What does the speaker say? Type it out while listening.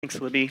Thanks,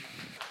 Libby.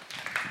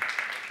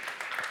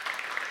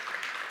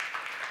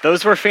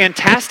 Those were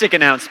fantastic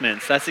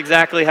announcements. That's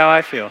exactly how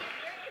I feel.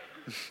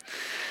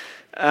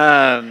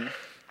 I'm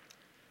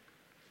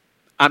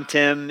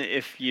Tim.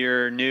 If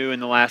you're new in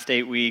the last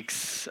 8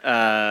 weeks,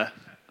 I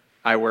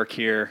work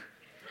here.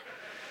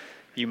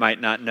 You might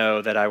not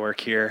know that I work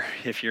here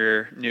if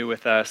you're new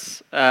with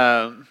us.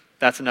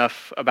 That's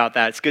enough about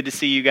that. It's good to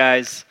see you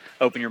guys.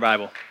 Open your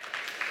Bible.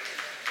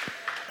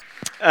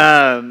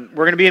 We're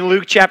going to be in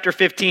Luke chapter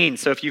 15,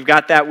 so if you've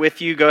got that with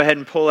you, go ahead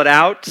and pull it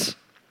out.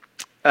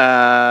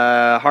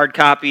 Hard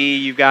copy,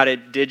 you've got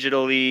it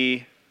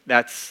digitally.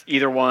 That's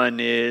either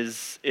one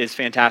is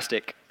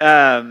fantastic.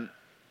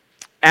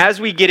 As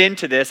we get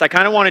into this, I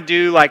kind of want to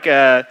do like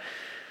a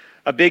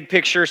big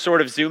picture sort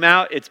of zoom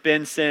out. It's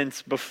been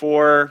since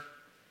before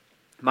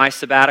my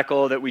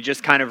sabbatical that we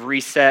just kind of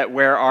reset.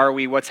 Where are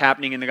we? What's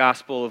happening in the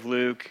Gospel of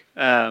Luke?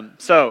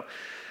 So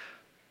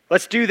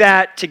let's do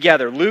that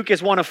together. Luke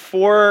is one of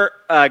 4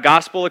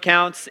 gospel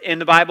accounts in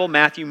the Bible: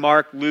 Matthew,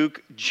 Mark,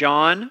 Luke,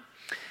 John.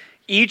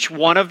 Each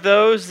one of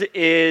those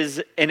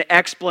is an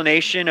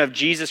explanation of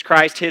Jesus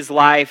Christ, his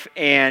life,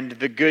 and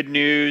the good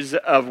news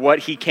of what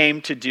he came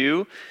to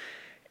do.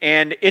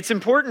 And it's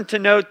important to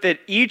note that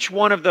each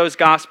one of those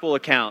gospel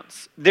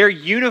accounts, they're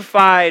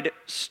unified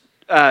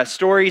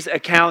stories,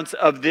 accounts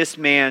of this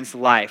man's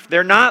life.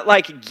 They're not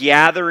like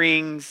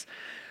gatherings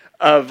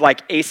of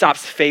like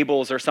Aesop's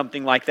fables or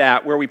something like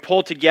that, where we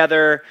pull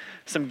together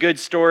some good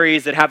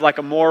stories that have like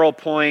a moral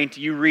point,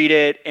 you read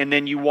it, and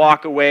then you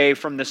walk away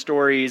from the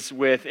stories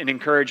with an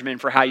encouragement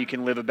for how you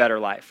can live a better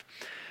life.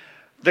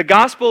 The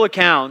gospel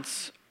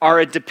accounts are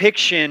a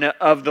depiction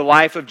of the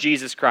life of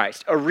Jesus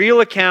Christ, a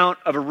real account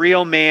of a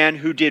real man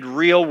who did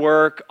real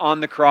work on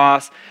the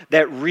cross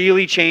that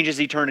really changes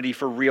eternity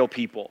for real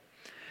people.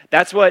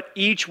 That's what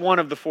each one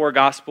of the 4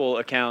 gospel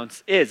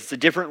accounts is. It's a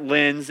different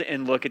lens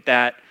and look at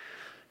that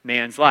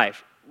man's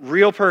life.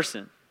 Real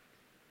person,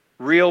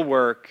 real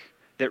work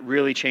that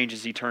really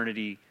changes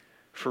eternity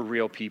for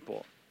real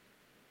people.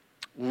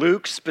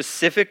 Luke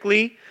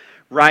specifically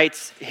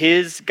writes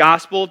his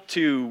gospel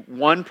to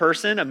one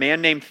person, a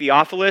man named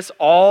Theophilus.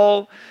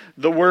 All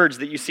the words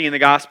that you see in the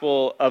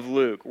Gospel of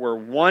Luke were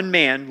one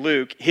man,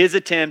 Luke, his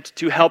attempt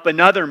to help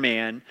another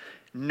man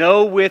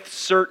know with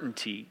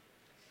certainty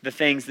the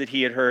things that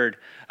he had heard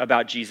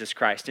about Jesus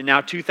Christ. And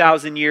now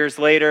 2,000 years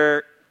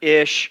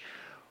later-ish,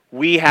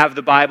 we have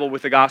the Bible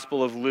with the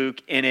Gospel of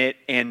Luke in it,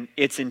 and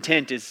its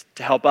intent is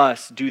to help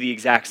us do the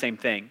exact same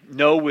thing.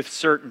 Know with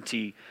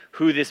certainty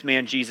who this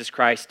man Jesus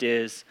Christ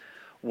is,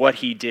 what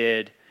he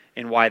did,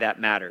 and why that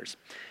matters.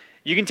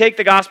 You can take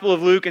the Gospel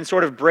of Luke and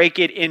sort of break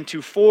it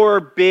into 4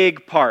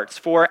 big parts,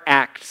 4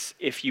 acts,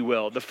 if you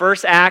will. The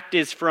first act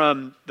is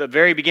from the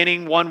very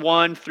beginning,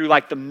 1:1, through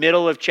like the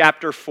middle of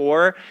chapter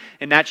 4,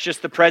 and that's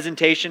just the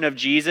presentation of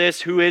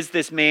Jesus. Who is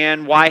this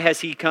man? Why has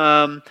he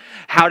come?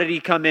 How did he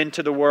come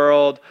into the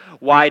world?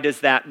 Why does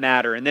that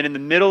matter? And then in the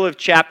middle of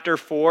chapter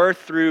 4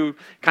 through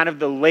kind of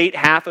the late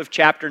half of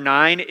chapter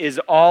 9 is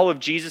all of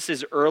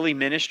Jesus' early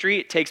ministry.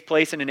 It takes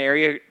place in an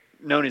area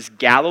known as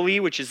Galilee,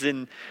 which is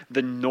in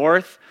the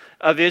north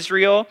of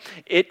Israel.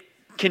 It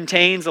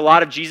contains a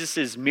lot of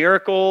Jesus'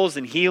 miracles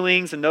and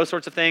healings and those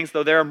sorts of things,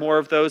 though there are more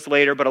of those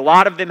later, but a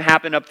lot of them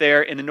happen up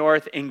there in the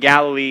north in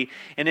Galilee.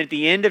 And at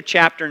the end of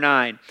chapter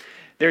 9,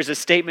 there's a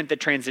statement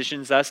that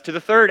transitions us to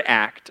the third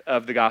act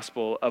of the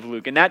Gospel of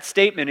Luke. And that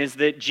statement is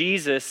that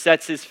Jesus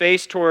sets his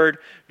face toward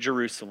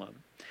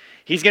Jerusalem.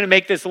 He's going to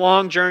make this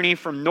long journey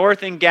from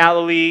north in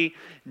Galilee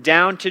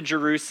down to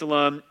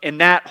Jerusalem,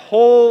 and that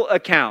whole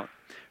account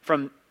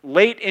from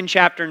late in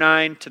chapter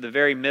 9 to the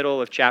very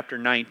middle of chapter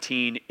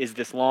 19 is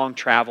this long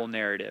travel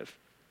narrative.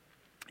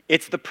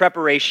 It's the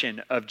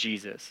preparation of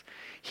Jesus.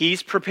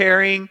 He's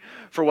preparing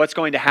for what's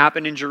going to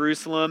happen in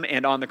Jerusalem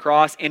and on the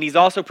cross, and he's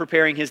also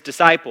preparing his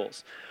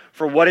disciples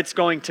for what it's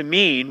going to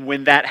mean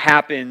when that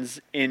happens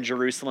in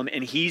Jerusalem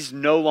and he's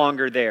no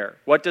longer there.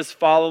 What does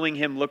following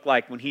him look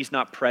like when he's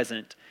not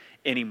present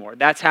anymore?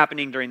 That's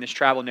happening during this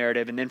travel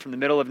narrative, and then from the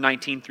middle of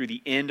 19 through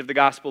the end of the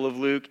Gospel of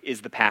Luke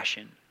is the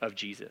passion of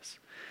Jesus.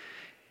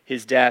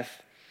 His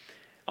death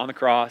on the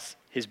cross,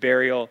 his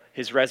burial,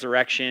 his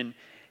resurrection,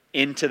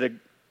 into the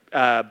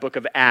book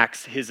of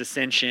Acts, his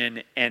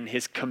ascension, and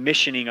his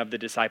commissioning of the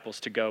disciples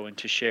to go and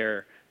to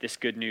share this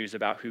good news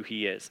about who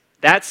he is.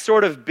 That's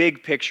sort of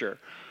big picture.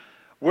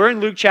 We're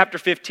in Luke chapter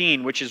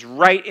 15, which is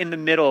right in the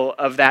middle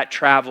of that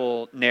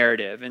travel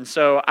narrative. And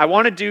so I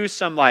want to do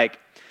some like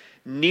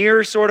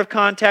near sort of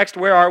context.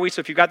 Where are we? So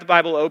if you've got the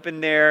Bible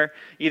open there,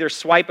 either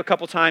swipe a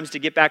couple times to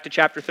get back to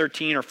chapter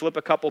 13 or flip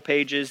a couple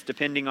pages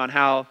depending on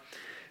how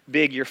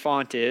big your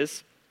font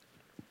is.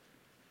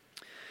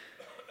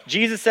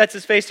 Jesus sets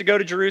his face to go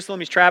to Jerusalem.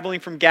 He's traveling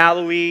from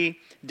Galilee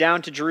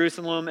down to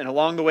Jerusalem, and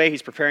along the way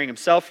he's preparing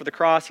himself for the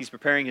cross. He's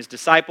preparing his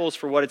disciples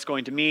for what it's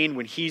going to mean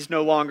when he's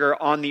no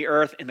longer on the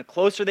earth. And the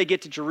closer they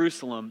get to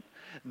Jerusalem,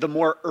 the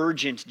more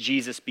urgent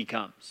Jesus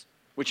becomes,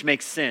 which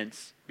makes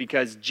sense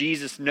because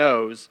Jesus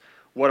knows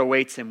what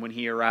awaits him when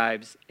he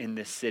arrives in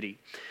this city.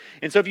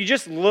 And so if you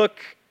just look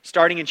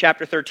starting in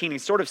chapter 13,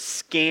 and sort of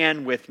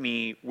scan with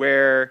me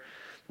where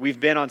we've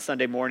been on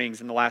Sunday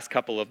mornings in the last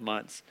couple of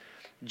months.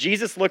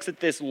 Jesus looks at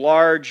this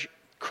large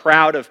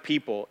crowd of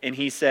people and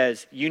he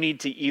says, you need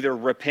to either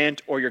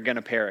repent or you're going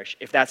to perish.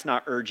 If that's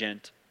not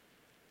urgent,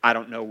 I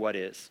don't know what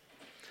is.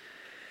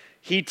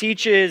 He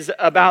teaches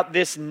about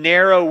this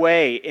narrow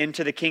way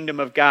into the kingdom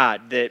of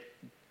God, that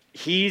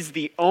he's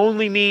the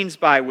only means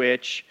by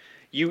which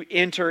you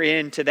enter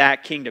into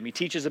that kingdom. He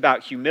teaches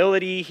about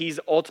humility. He's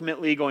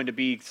ultimately going to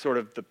be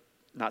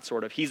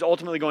he's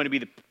ultimately going to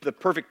be the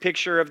perfect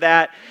picture of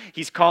that.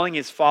 He's calling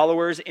his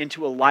followers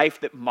into a life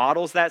that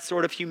models that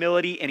sort of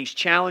humility, and he's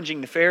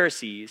challenging the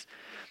Pharisees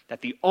that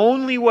the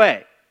only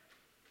way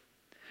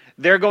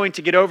they're going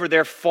to get over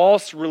their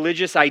false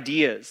religious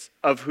ideas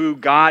of who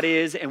God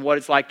is and what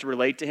it's like to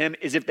relate to him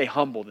is if they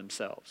humble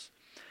themselves.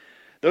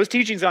 Those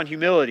teachings on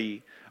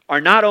humility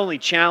are not only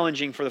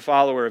challenging for the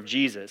follower of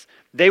Jesus,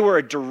 they were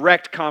a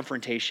direct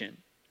confrontation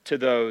to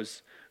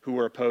those who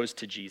were opposed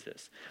to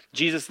Jesus.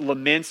 Jesus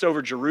laments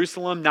over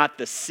Jerusalem, not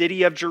the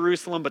city of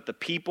Jerusalem, but the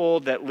people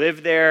that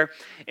live there.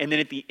 And then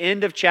at the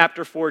end of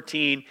chapter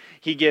 14,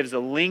 he gives a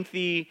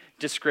lengthy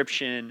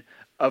description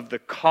of the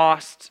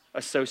cost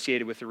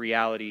associated with the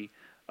reality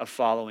of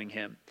following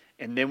him.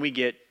 And then we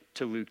get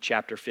to Luke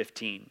chapter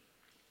 15.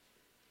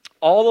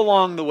 All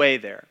along the way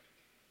there,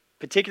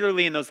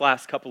 particularly in those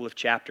last couple of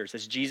chapters,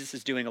 as Jesus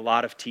is doing a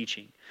lot of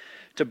teaching,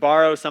 to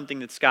borrow something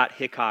that Scott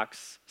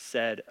Hickox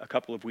said a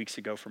couple of weeks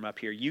ago from up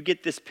here, you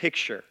get this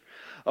picture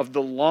of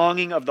the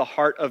longing of the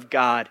heart of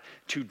God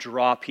to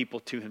draw people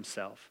to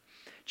himself.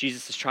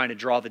 Jesus is trying to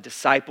draw the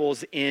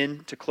disciples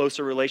into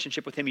closer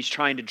relationship with him. He's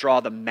trying to draw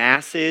the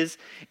masses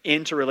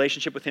into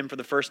relationship with him for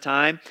the first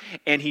time.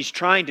 And he's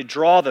trying to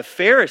draw the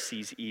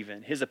Pharisees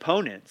even, his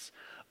opponents,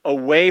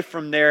 away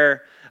from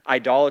their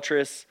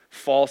idolatrous,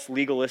 false,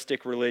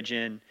 legalistic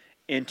religion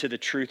into the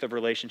truth of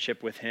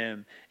relationship with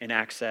him and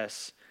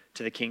access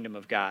to the kingdom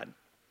of God.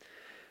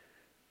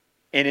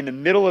 And in the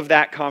middle of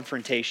that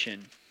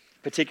confrontation,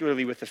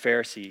 particularly with the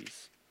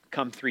Pharisees,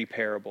 come three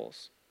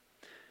parables.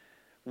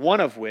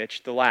 One of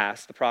which, the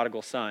last, the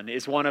prodigal son,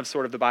 is one of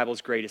sort of the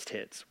Bible's greatest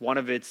hits, one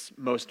of its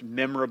most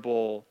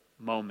memorable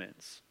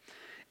moments.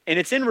 And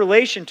it's in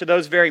relation to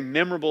those very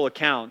memorable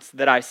accounts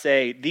that I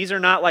say, these are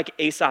not like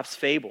Aesop's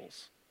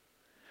fables.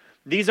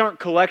 These aren't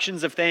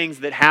collections of things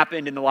that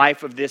happened in the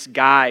life of this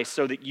guy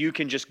so that you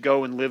can just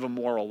go and live a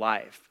moral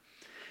life.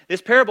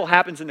 This parable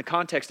happens in the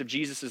context of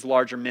Jesus'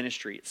 larger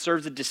ministry. It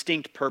serves a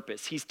distinct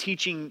purpose. He's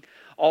teaching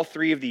all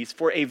three of these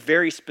for a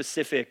very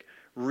specific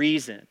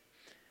reason.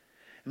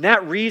 And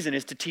that reason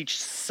is to teach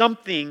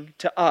something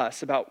to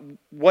us about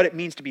what it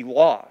means to be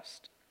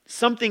lost,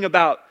 something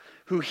about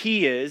who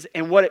he is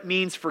and what it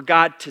means for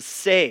God to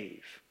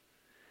save.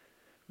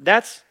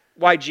 That's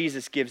why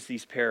Jesus gives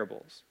these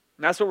parables.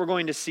 And that's what we're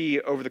going to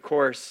see over the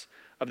course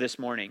of this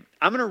morning.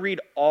 I'm going to read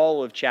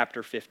all of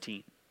chapter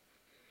 15.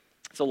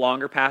 It's a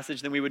longer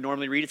passage than we would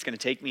normally read. It's going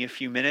to take me a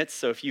few minutes.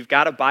 So if you've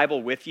got a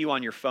Bible with you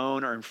on your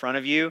phone or in front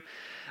of you,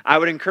 I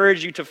would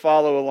encourage you to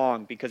follow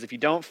along, because if you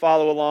don't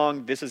follow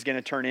along, this is going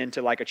to turn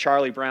into like a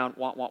Charlie Brown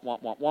womp, womp,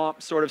 womp, womp,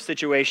 womp sort of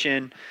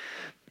situation,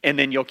 and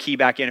then you'll key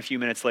back in a few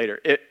minutes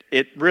later.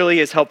 It really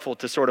is helpful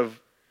to sort of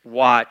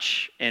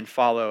watch and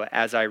follow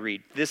as I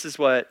read. This is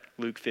what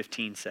Luke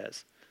 15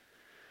 says.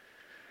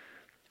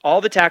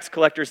 All the tax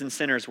collectors and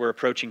sinners were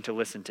approaching to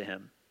listen to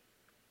him.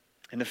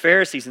 And the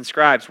Pharisees and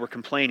scribes were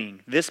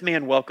complaining, "This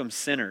man welcomes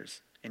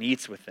sinners and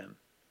eats with them."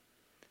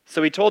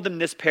 So he told them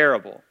this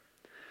parable.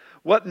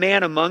 "What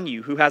man among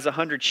you who has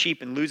 100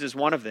 sheep and loses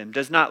one of them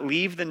does not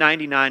leave the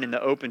 99 in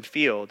the open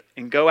field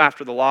and go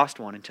after the lost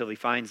one until he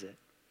finds it?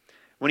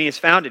 When he has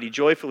found it, he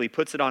joyfully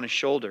puts it on his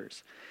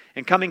shoulders.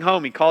 And coming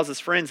home, he calls his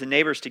friends and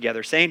neighbors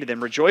together, saying to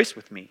them, 'Rejoice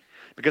with me,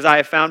 because I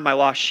have found my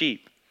lost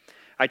sheep.'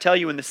 I tell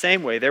you, in the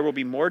same way, there will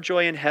be more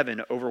joy in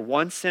heaven over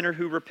one sinner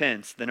who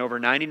repents than over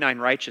 99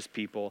 righteous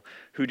people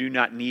who do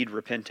not need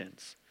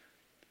repentance.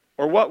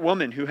 Or what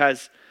woman who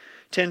has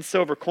 10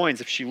 silver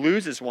coins, if she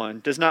loses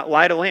one, does not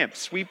light a lamp,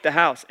 sweep the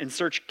house, and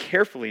search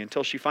carefully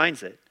until she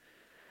finds it?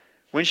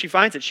 When she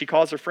finds it, she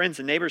calls her friends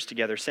and neighbors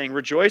together, saying,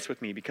 'Rejoice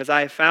with me, because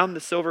I have found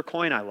the silver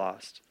coin I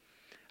lost.'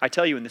 I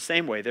tell you, in the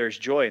same way, there is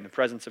joy in the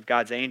presence of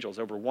God's angels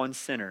over one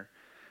sinner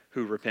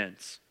who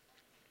repents."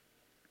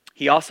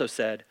 He also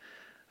said,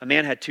 "A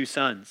man had 2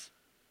 sons.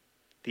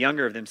 The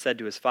younger of them said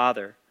to his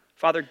father,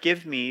 'Father,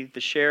 give me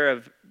the share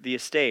of the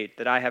estate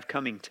that I have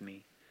coming to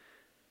me.'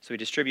 So he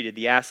distributed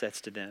the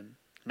assets to them.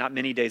 Not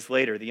many days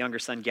later, the younger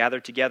son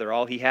gathered together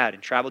all he had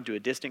and traveled to a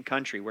distant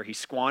country where he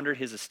squandered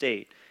his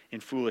estate in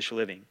foolish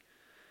living.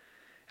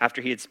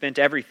 After he had spent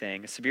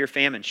everything, a severe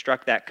famine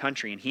struck that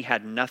country, and he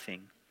had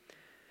nothing.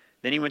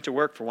 Then he went to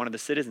work for one of the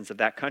citizens of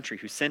that country,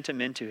 who sent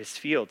him into his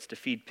fields to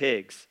feed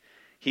pigs.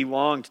 He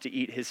longed to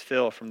eat his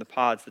fill from the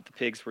pods that the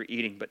pigs were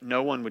eating, but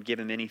no one would give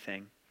him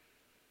anything.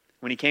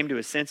 When he came to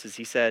his senses,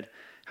 he said,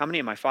 'How many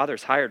of my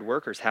father's hired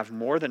workers have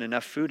more than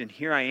enough food, and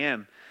here I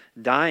am,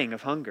 dying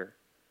of hunger?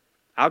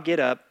 I'll get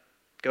up,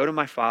 go to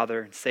my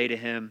father, and say to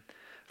him,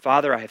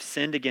 Father, I have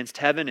sinned against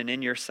heaven and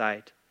in your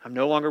sight. I'm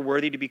no longer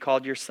worthy to be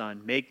called your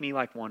son. Make me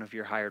like one of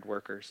your hired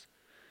workers."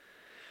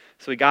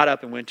 So he got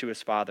up and went to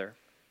his father.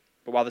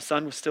 But while the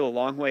son was still a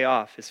long way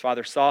off, his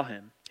father saw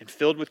him, and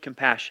filled with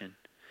compassion,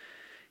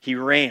 he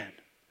ran,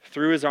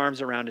 threw his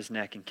arms around his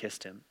neck, and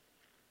kissed him.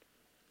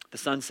 The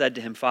son said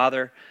to him,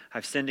 "Father,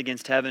 I've sinned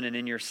against heaven and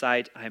in your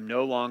sight. I am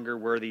no longer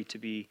worthy to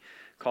be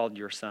called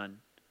your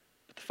son."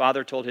 But the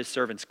father told his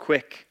servants,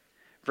 "Quick,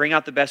 bring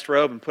out the best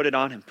robe and put it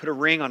on him. Put a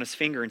ring on his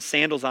finger and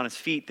sandals on his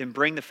feet. Then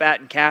bring the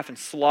fattened calf and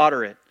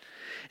slaughter it.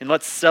 And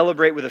let's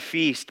celebrate with a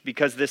feast,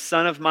 because this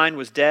son of mine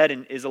was dead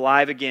and is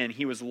alive again.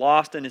 He was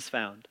lost and is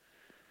found."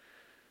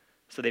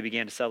 So they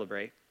began to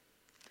celebrate.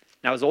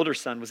 Now his older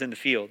son was in the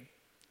field.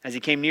 As he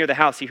came near the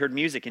house, he heard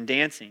music and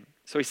dancing.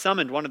 So he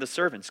summoned one of the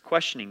servants,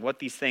 questioning what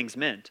these things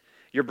meant.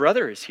 "Your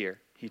brother is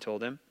here," he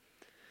told him,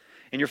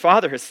 "and your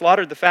father has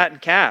slaughtered the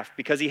fattened calf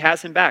because he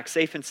has him back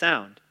safe and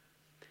sound."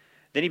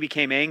 Then he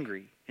became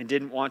angry and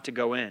didn't want to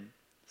go in.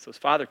 So his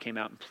father came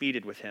out and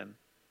pleaded with him.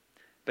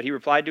 But he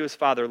replied to his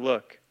father,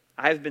 "Look,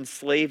 I have been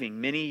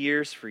slaving many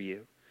years for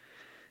you,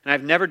 and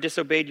I've never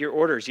disobeyed your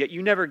orders, yet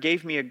you never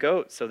gave me a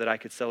goat so that I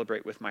could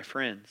celebrate with my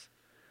friends.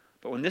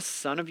 But when this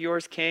son of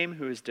yours came,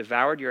 who has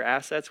devoured your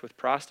assets with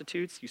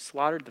prostitutes, you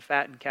slaughtered the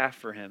fattened calf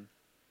for him."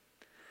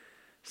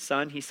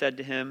 "Son," he said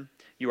to him,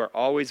 "you are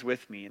always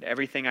with me, and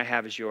everything I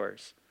have is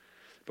yours.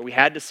 But we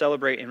had to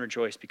celebrate and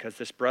rejoice because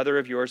this brother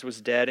of yours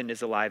was dead and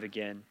is alive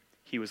again.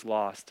 He was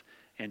lost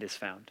and is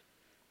found."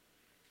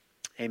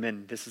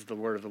 Amen. This is the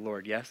word of the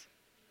Lord, yes?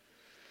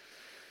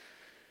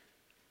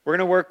 We're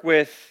going to work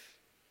with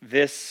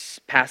this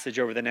passage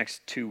over the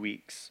next 2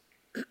 weeks.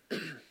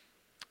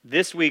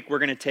 This week, we're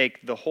going to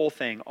take the whole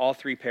thing, all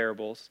three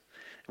parables,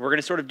 and we're going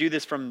to sort of do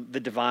this from the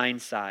divine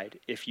side,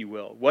 if you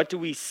will. What do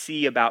we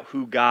see about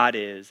who God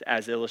is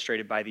as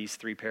illustrated by these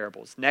three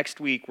parables?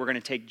 Next week, we're going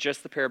to take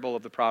just the parable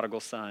of the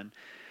prodigal son,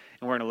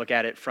 and we're going to look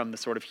at it from the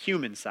sort of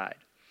human side.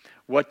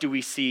 What do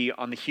we see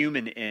on the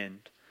human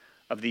end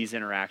of these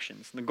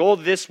interactions? And the goal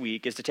this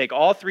week is to take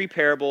all three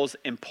parables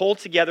and pull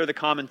together the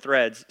common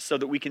threads so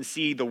that we can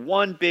see the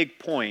one big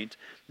point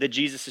that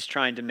Jesus is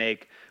trying to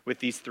make with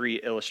these three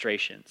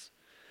illustrations.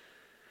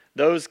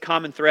 Those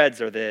common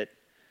threads are that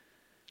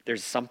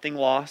there's something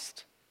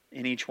lost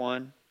in each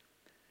one.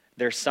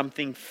 There's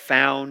something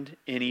found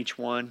in each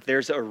one.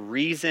 There's a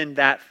reason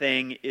that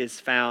thing is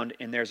found,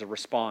 and there's a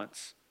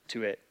response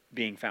to it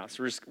being found.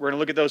 So we're going to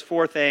look at those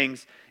four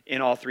things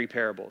in all three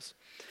parables.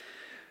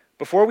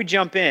 Before we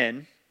jump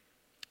in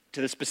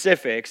to the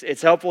specifics,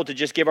 it's helpful to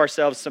just give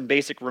ourselves some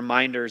basic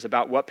reminders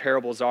about what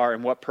parables are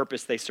and what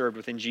purpose they served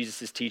within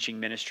Jesus' teaching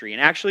ministry.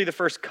 And actually, the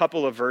first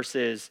couple of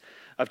verses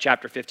of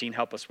chapter 15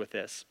 help us with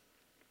this.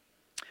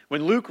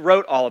 When Luke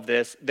wrote all of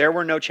this, there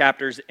were no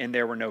chapters and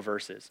there were no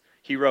verses.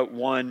 He wrote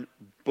one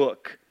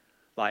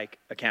book-like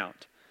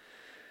account.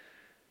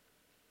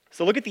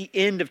 So look at the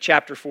end of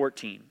chapter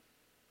 14.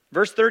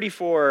 Verse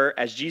 34,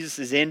 as Jesus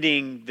is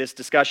ending this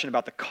discussion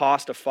about the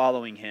cost of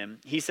following him,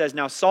 he says,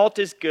 "Now salt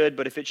is good,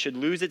 but if it should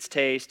lose its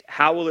taste,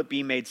 how will it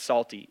be made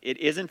salty? It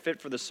isn't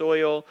fit for the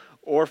soil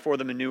or for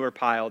the manure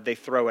pile. They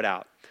throw it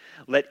out.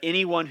 Let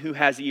anyone who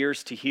has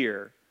ears to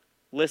hear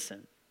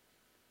listen."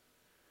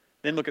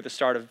 Then look at the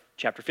start of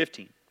chapter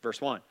 15,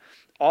 verse 1.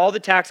 "All the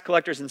tax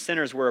collectors and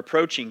sinners were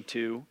approaching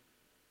to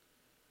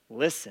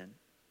listen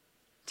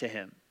to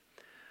him."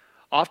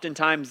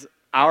 Oftentimes,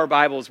 our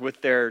Bibles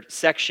with their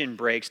section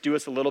breaks do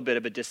us a little bit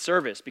of a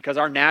disservice because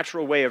our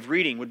natural way of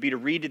reading would be to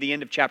read to the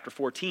end of chapter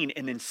 14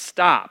 and then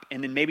stop,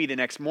 and then maybe the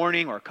next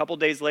morning or a couple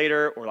days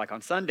later, or like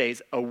on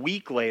Sundays, a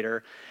week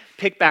later,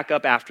 pick back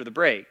up after the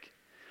break.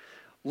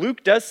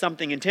 Luke does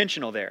something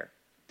intentional there.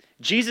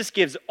 Jesus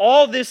gives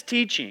all this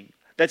teaching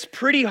that's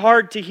pretty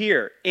hard to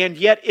hear, and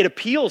yet it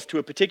appeals to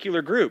a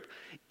particular group.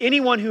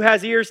 Anyone who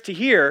has ears to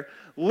hear,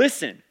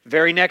 listen.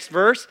 Very next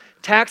verse,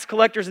 tax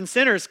collectors and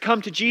sinners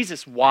come to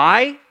Jesus.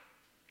 Why?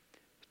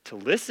 To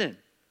listen.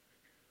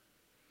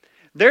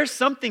 There's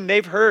something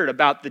they've heard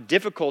about the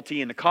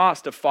difficulty and the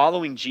cost of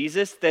following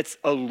Jesus that's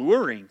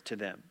alluring to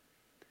them,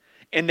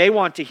 and they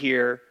want to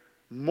hear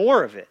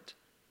more of it.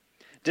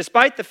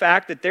 Despite the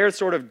fact that they're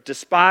sort of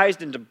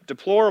despised and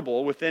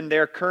deplorable within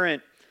their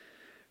current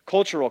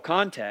cultural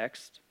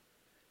context,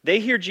 they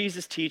hear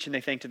Jesus teach and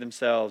they think to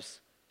themselves,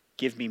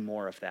 "Give me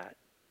more of that."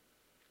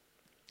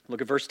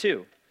 Look at verse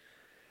 2.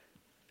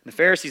 The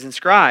Pharisees and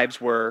scribes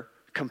were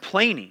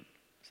complaining.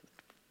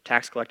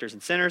 Tax collectors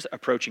and sinners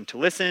approaching to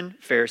listen.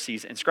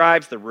 Pharisees and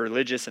scribes, the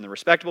religious and the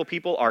respectable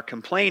people, are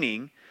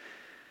complaining,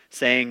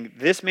 saying,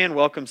 "This man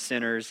welcomes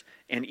sinners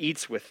and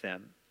eats with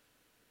them."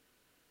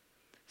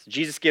 So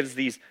Jesus gives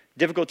these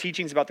difficult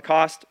teachings about the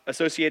cost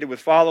associated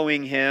with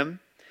following him.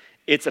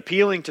 It's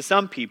appealing to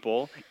some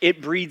people.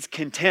 It breeds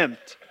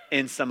contempt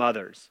in some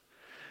others.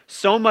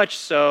 So much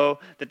so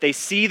that they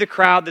see the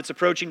crowd that's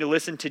approaching to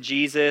listen to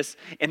Jesus,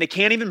 and they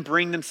can't even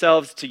bring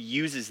themselves to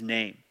use his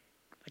name.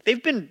 Like,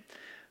 they've been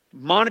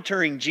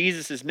monitoring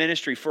Jesus'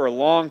 ministry for a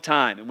long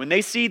time. And when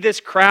they see this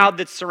crowd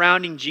that's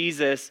surrounding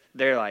Jesus,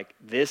 they're like,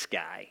 "This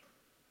guy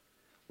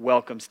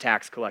welcomes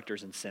tax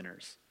collectors and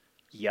sinners.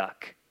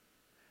 Yuck.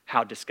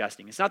 how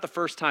disgusting. It's not the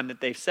first time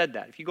that they've said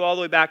that. If you go all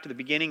the way back to the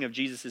beginning of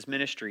Jesus'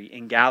 ministry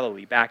in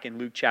Galilee, back in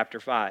Luke chapter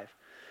 5,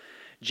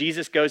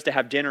 Jesus goes to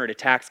have dinner at a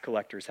tax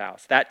collector's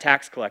house. That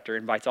tax collector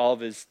invites all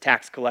of his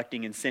tax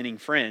collecting and sinning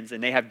friends,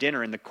 and they have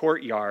dinner in the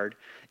courtyard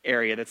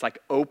area that's like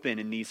open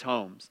in these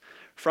homes.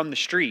 From the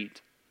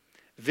street,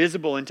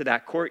 visible into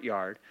that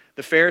courtyard,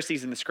 the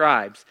Pharisees and the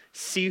scribes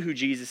see who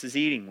Jesus is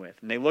eating with.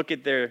 And they look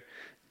at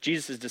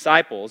Jesus'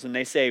 disciples and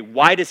they say,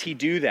 why does he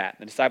do that?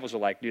 The disciples are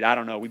like, dude, I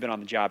don't know. We've been on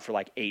the job for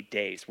like 8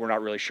 days. We're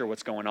not really sure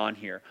what's going on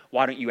here.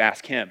 Why don't you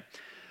ask him?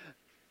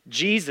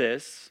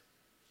 Jesus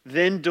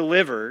then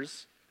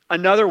delivers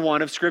another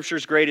one of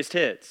Scripture's greatest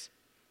hits.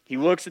 He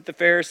looks at the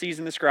Pharisees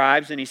and the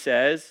scribes and he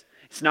says,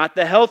 it's not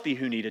the healthy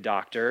who need a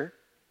doctor,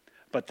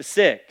 but the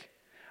sick.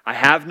 I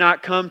have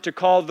not come to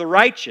call the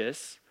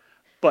righteous,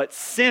 but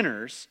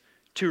sinners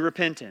to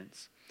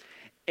repentance.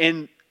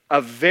 In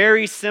a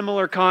very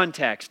similar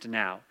context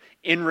now,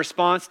 in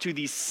response to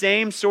the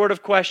same sort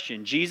of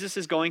question, Jesus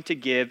is going to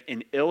give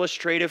in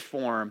illustrative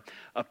form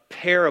a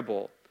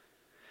parable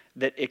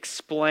that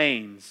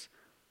explains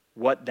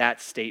what that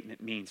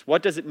statement means.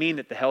 What does it mean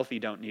that the healthy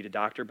don't need a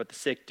doctor, but the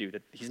sick do?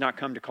 That he's not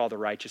come to call the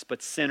righteous,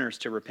 but sinners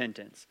to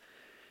repentance.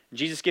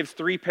 Jesus gives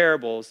 3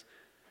 parables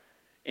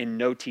in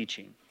no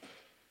teaching.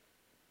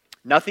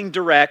 Nothing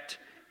direct.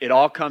 It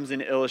all comes in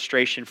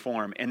illustration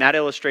form. And that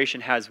illustration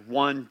has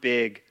one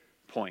big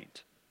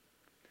point.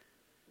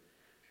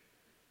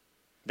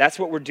 That's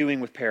what we're doing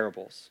with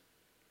parables.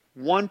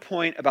 One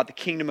point about the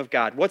kingdom of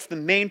God. What's the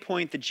main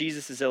point that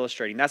Jesus is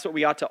illustrating? That's what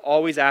we ought to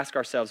always ask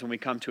ourselves when we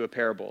come to a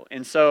parable.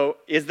 And so,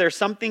 is there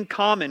something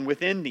common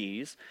within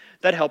these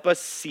that help us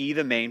see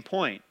the main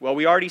point? Well,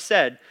 we already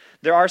said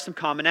there are some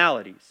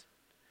commonalities.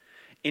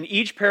 In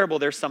each parable,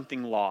 there's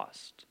something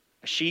lost.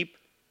 A sheep,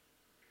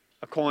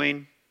 a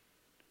coin,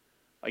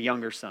 a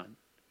younger son.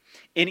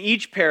 In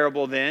each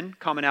parable, then,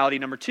 commonality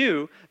number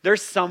 2,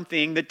 there's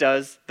something that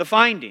does the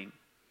finding.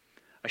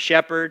 A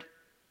shepherd,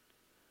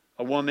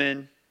 a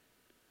woman,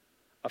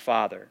 a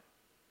father.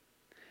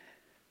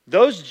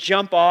 Those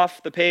jump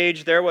off the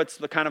page. They're what's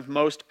the kind of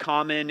most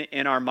common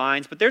in our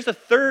minds. But there's a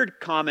third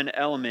common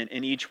element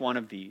in each one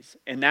of these.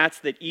 And that's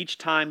that each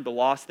time the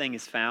lost thing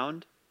is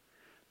found,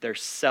 they're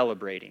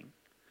celebrating.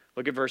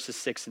 Look at verses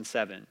 6 and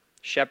 7.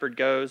 Shepherd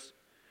goes,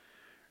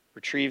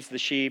 retrieves the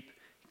sheep,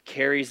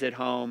 carries it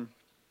home.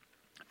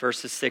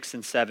 Verses 6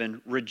 and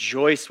 7,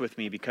 rejoice with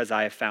me because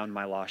I have found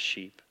my lost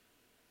sheep.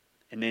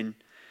 And then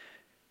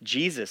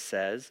Jesus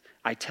says,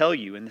 I tell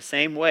you, in the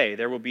same way,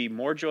 there will be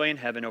more joy in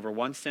heaven over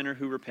one sinner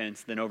who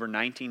repents than over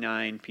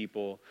 99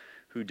 people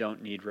who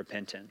don't need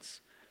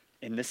repentance.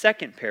 In the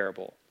second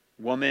parable,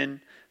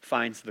 woman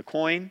finds the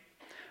coin,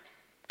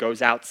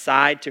 goes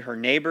outside to her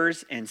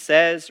neighbors and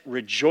says,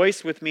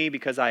 rejoice with me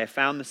because I have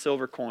found the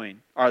silver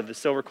coin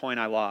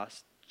I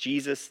lost.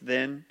 Jesus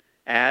then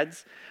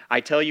adds, I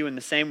tell you, in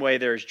the same way,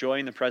 there is joy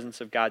in the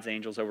presence of God's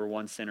angels over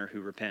one sinner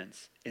who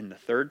repents. In the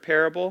third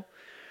parable,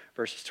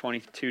 verses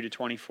 22 to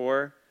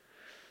 24,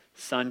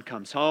 son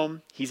comes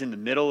home. He's in the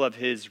middle of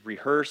his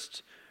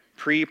rehearsed,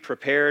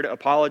 pre-prepared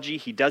apology.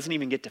 He doesn't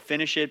even get to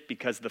finish it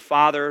because the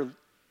father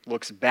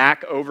looks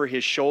back over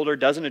his shoulder,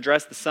 doesn't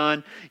address the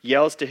son,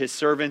 yells to his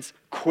servants,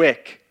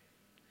 quick,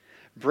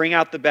 bring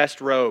out the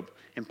best robe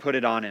and put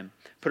it on him.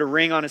 Put a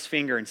ring on his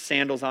finger and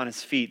sandals on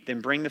his feet.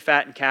 Then bring the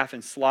fattened calf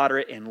and slaughter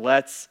it, and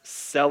let's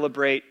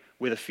celebrate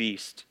with a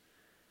feast.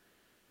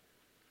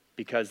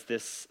 Because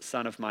this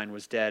son of mine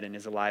was dead and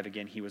is alive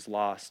again. He was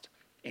lost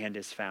and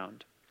is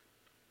found.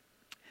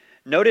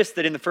 Notice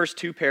that in the first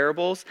 2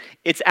 parables,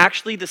 it's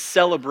actually the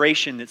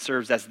celebration that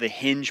serves as the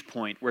hinge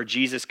point where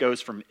Jesus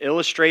goes from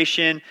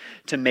illustration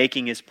to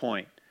making his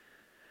point.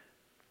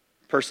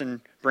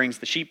 Person brings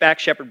the sheep back,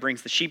 shepherd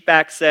brings the sheep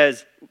back,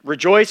 says,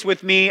 rejoice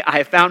with me, I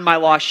have found my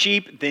lost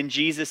sheep. Then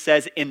Jesus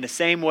says, in the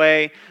same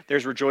way,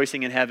 there's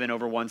rejoicing in heaven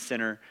over one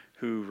sinner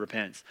who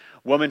repents.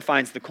 Woman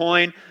finds the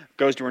coin,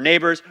 goes to her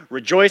neighbors,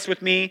 rejoice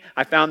with me,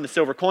 I found the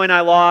silver coin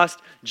I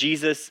lost.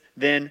 Jesus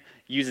then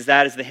uses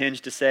that as the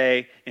hinge to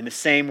say, in the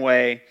same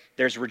way,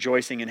 there's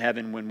rejoicing in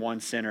heaven when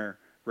one sinner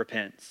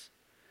repents.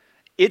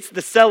 It's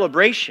the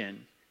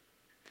celebration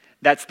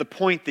that's the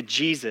point that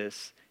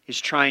Jesus is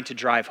trying to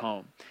drive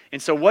home.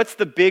 And so what's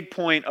the big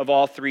point of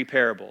all 3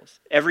 parables?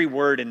 Every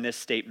word in this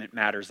statement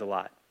matters a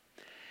lot.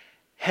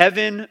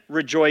 Heaven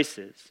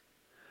rejoices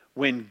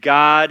when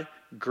God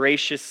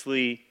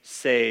graciously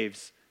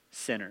saves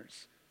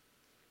sinners.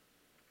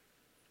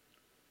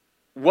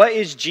 What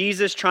is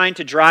Jesus trying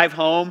to drive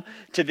home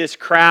to this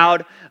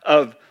crowd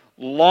of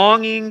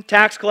longing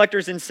tax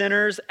collectors and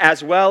sinners,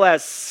 as well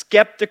as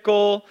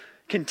skeptical,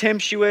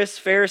 contemptuous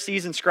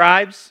Pharisees and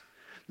scribes?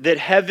 That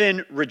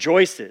heaven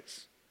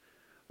rejoices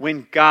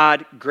when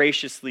God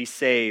graciously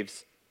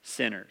saves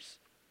sinners.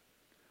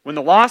 When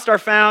the lost are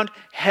found,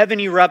 heaven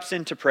erupts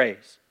into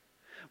praise.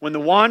 When the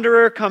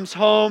wanderer comes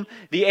home,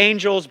 the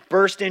angels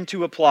burst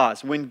into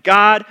applause. When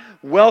God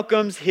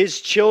welcomes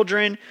his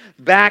children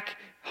back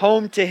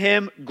home to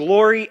him,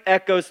 glory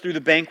echoes through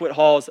the banquet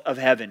halls of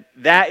heaven.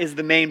 That is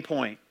the main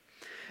point.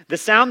 The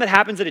sound that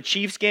happens at a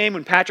Chiefs game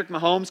when Patrick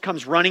Mahomes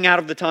comes running out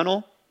of the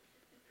tunnel,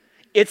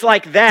 it's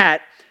like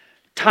that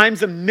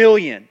times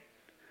 1,000,000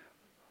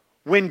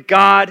 when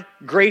God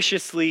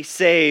graciously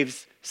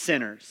saves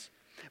sinners.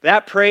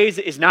 That praise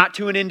is not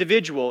to an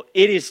individual.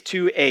 It is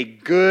to a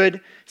good,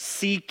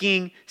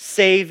 seeking,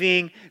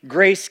 saving,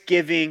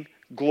 grace-giving,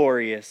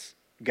 glorious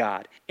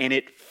God. And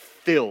it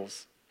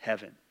fills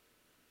heaven.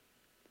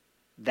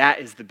 That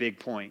is the big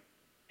point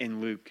in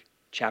Luke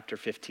chapter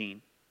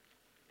 15.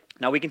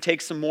 Now we can take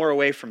some more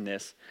away from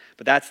this,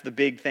 but that's the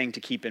big thing to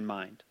keep in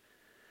mind.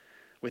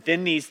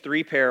 Within these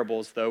 3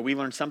 parables, though, we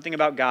learn something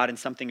about God and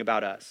something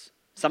about us.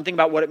 Something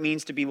about what it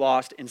means to be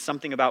lost and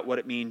something about what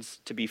it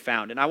means to be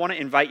found. And I want to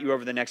invite you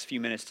over the next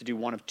few minutes to do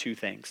one of 2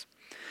 things.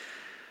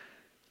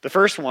 The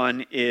first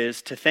one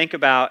is to think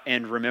about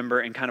and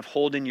remember and kind of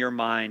hold in your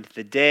mind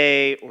the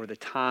day or the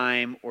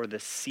time or the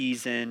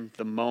season,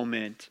 the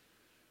moment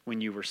when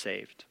you were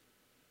saved.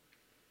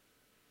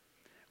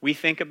 We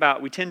tend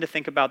to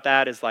think about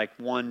that as like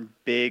one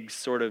big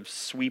sort of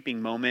sweeping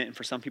moment. And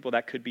for some people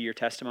that could be your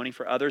testimony.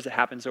 For others it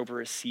happens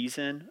over a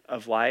season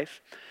of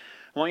life.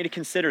 I want you to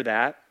consider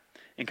that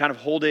and kind of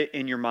hold it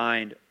in your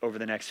mind over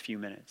the next few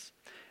minutes.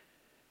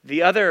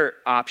 The other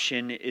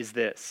option is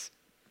this.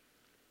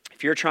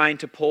 If you're trying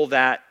to pull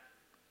that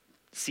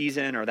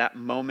season or that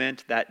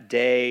moment, that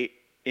day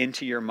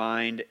into your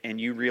mind and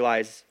you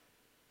realize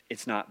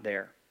it's not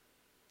there,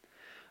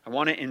 I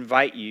want to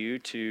invite you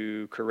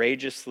to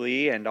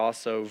courageously and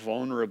also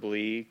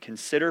vulnerably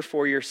consider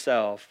for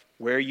yourself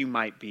where you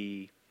might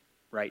be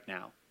right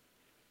now.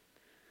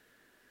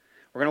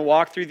 We're going to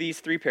walk through these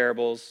 3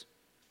 parables,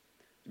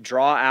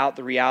 draw out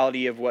the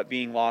reality of what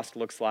being lost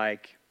looks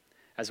like,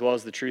 as well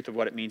as the truth of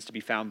what it means to be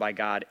found by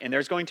God. And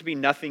there's going to be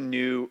nothing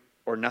new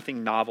or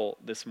nothing novel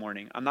this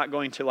morning. I'm not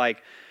going to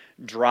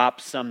drop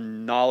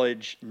some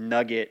knowledge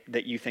nugget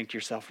that you think to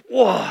yourself,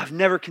 whoa, I've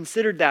never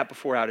considered that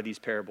before out of these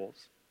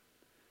parables.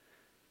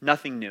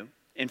 Nothing new.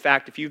 In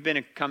fact, if you've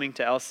been coming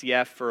to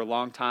LCF for a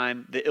long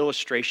time, the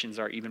illustrations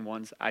are even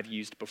ones I've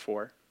used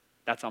before.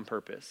 That's on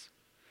purpose.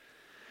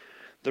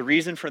 The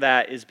reason for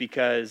that is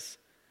because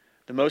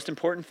the most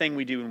important thing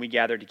we do when we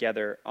gather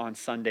together on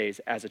Sundays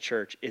as a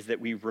church is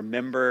that we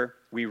remember,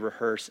 we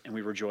rehearse, and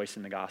we rejoice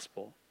in the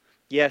gospel.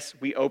 Yes,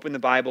 we open the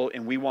Bible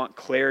and we want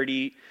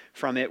clarity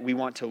from it. We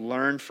want to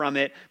learn from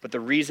it. But the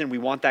reason we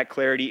want that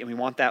clarity and we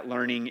want that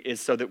learning is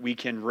so that we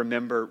can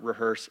remember,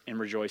 rehearse, and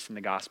rejoice in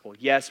the gospel.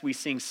 Yes, we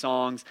sing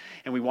songs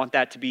and we want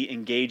that to be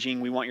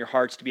engaging. We want your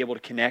hearts to be able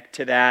to connect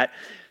to that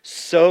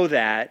so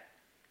that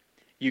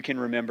you can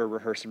remember,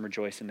 rehearse, and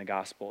rejoice in the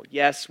gospel.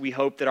 Yes, we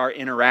hope that our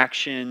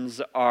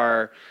interactions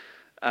are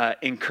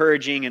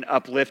encouraging and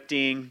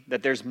uplifting,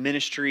 that there's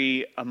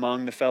ministry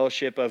among the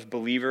fellowship of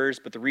believers.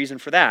 But the reason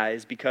for that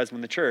is because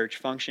when the church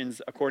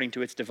functions according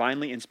to its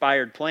divinely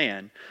inspired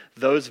plan,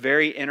 those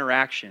very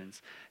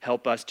interactions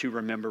help us to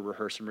remember,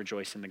 rehearse, and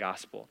rejoice in the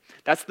gospel.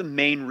 That's the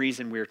main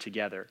reason we're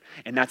together.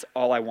 And that's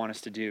all I want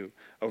us to do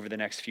over the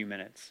next few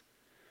minutes.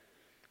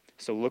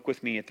 So look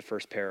with me at the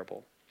first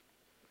parable.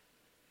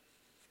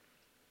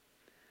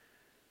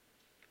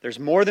 There's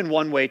more than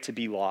one way to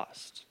be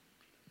lost.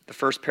 The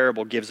first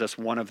parable gives us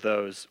one of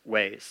those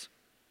ways.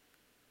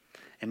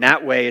 And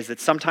that way is that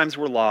sometimes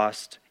we're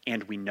lost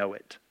and we know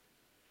it.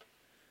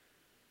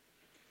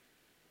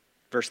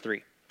 Verse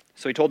 3.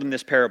 So he told them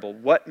this parable.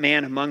 What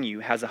man among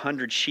you has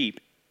 100 sheep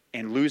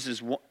and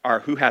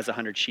who has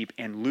 100 sheep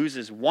and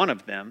loses one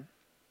of them,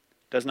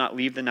 does not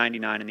leave the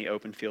 99 in the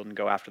open field and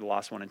go after the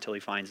lost one until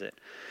he finds it?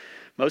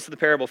 Most of the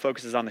parable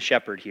focuses on the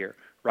shepherd here,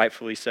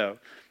 rightfully so.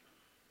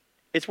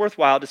 It's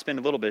worthwhile to spend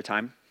a little bit of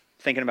time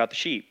thinking about the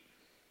sheep.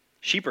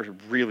 Sheep are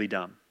really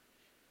dumb.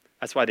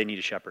 That's why they need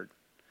a shepherd.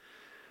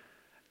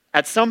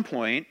 At some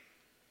point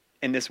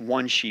in this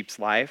one sheep's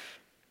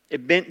life,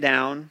 it bent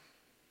down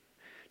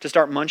to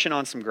start munching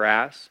on some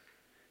grass,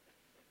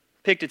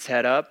 picked its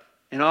head up,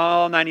 and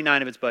all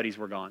 99 of its buddies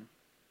were gone.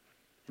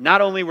 Not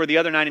only were the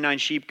other 99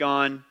 sheep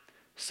gone,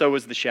 so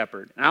was the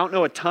shepherd. And I don't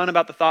know a ton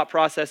about the thought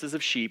processes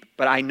of sheep,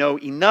 but I know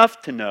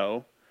enough to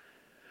know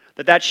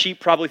that sheep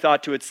probably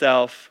thought to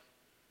itself,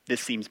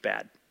 this seems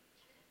bad.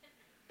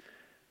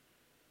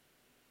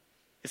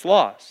 It's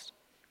lost.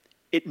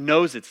 It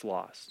knows it's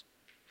lost.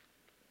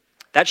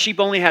 That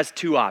sheep only has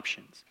 2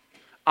 options.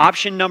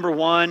 Option number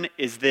 1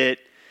 is that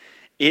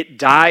it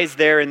dies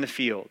there in the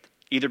field,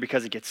 either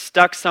because it gets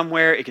stuck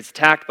somewhere, it gets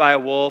attacked by a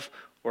wolf,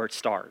 or it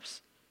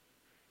starves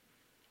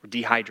or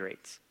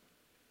dehydrates.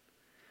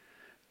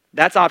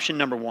 That's option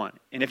number 1.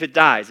 And if it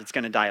dies, it's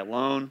going to die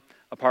alone,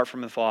 apart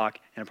from the flock,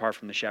 and apart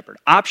from the shepherd.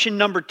 Option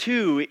number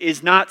 2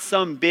 is not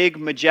some big,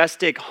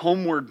 majestic,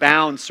 homeward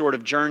bound sort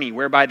of journey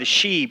whereby the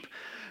sheep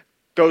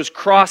goes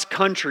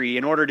cross-country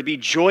in order to be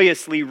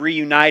joyously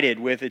reunited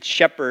with its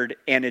shepherd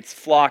and its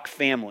flock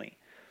family.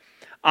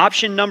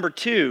 Option number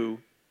 2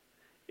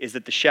 is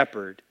that the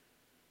shepherd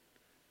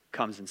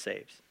comes and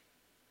saves.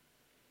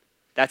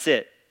 That's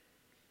it.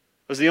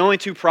 Those are the only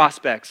 2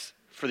 prospects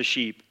for the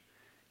sheep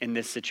in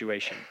this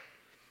situation.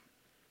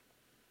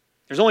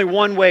 There's only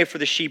one way for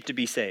the sheep to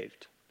be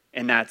saved,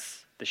 and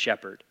that's the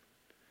shepherd.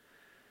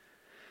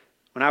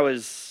 When I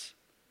was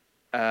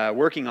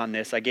working on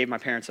this, I gave my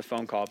parents a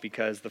phone call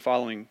because the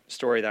following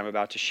story that I'm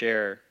about to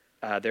share,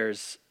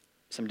 there's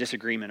some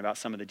disagreement about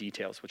some of the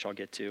details, which I'll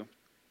get to.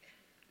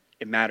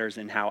 It matters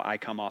in how I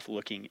come off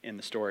looking in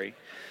the story.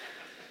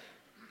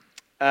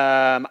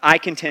 I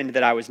contend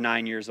that I was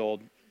 9 years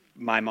old.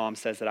 My mom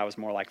says that I was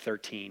more like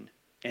 13,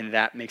 and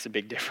that makes a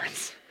big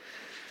difference.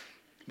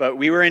 But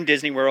we were in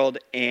Disney World,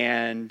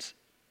 and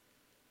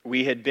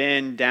we had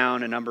been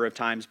down a number of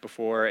times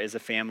before as a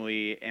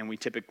family, and we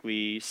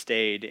typically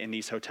stayed in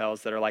these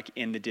hotels that are like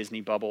in the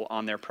Disney bubble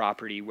on their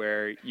property,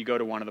 where you go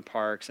to one of the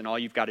parks, and all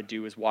you've got to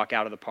do is walk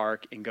out of the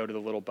park and go to the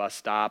little bus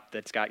stop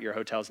that's got your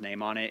hotel's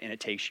name on it, and it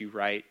takes you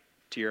right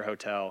to your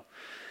hotel.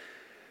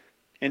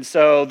 And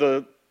so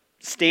the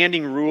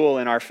standing rule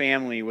in our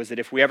family was that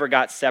if we ever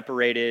got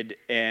separated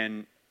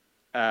and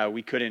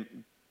we couldn't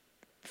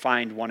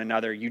find one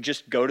another, you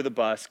just go to the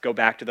bus, go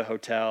back to the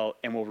hotel,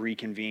 and we'll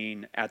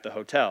reconvene at the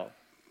hotel.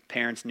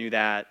 Parents knew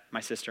that.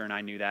 My sister and I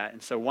knew that.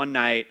 And so one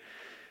night,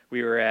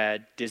 we were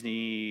at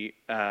Disney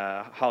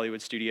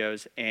Hollywood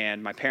Studios,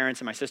 and my parents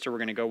and my sister were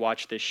going to go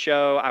watch this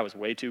show. I was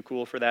way too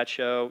cool for that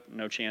show.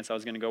 No chance I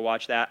was going to go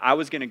watch that. I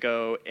was going to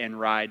go and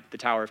ride the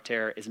Tower of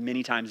Terror as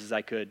many times as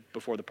I could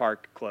before the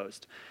park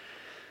closed.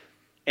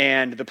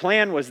 And the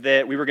plan was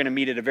that we were going to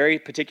meet at a very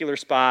particular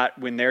spot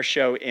when their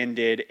show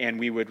ended, and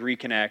we would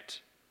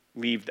reconnect,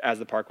 leave as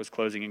the park was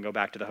closing, and go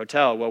back to the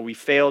hotel. Well, we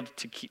failed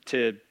to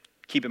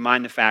keep in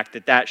mind the fact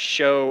that that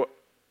show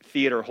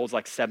theater holds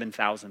like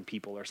 7,000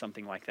 people or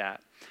something like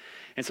that.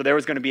 And so there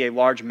was going to be a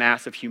large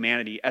mass of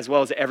humanity, as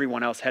well as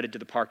everyone else headed to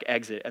the park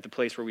exit at the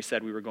place where we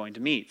said we were going to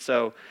meet.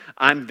 So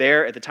I'm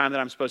there at the time that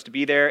I'm supposed to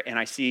be there, and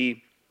I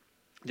see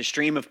the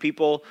stream of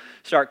people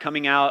start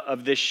coming out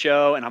of this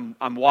show, and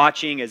I'm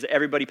watching as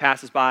everybody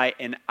passes by,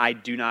 and I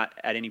do not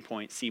at any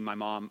point see my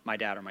mom, my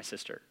dad, or my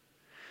sister.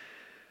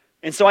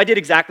 And so I did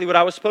exactly what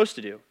I was supposed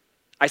to do.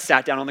 I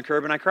sat down on the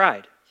curb and I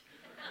cried.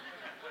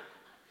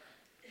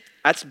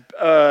 That's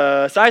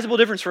a sizable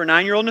difference for a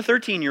 9-year-old and a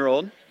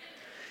 13-year-old.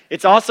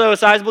 It's also a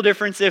sizable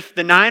difference if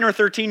the 9 or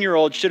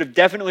 13-year-old should have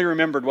definitely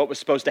remembered what was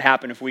supposed to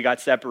happen if we got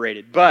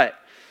separated. But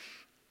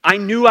I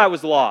knew I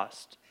was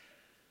lost.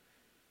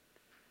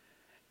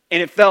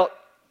 And it felt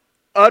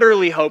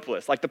utterly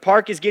hopeless. Like the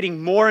park is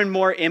getting more and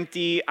more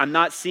empty. I'm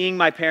not seeing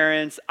my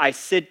parents. I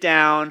sit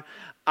down.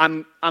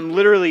 I'm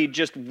literally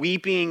just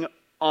weeping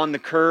on the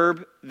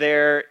curb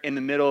there in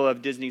the middle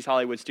of Disney's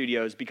Hollywood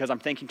Studios because I'm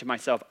thinking to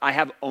myself, I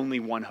have only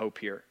one hope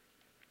here.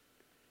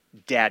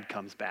 Dad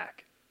comes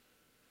back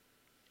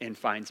and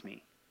finds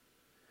me.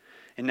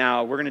 And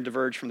now we're going to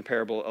diverge from the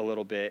parable a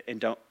little bit,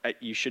 and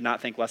you should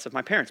not think less of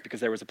my parents because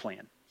there was a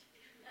plan.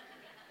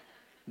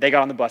 They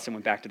got on the bus and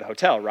went back to the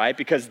hotel, right?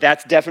 Because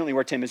that's definitely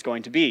where Tim is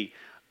going to be.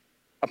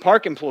 A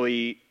park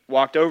employee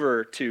walked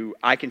over to,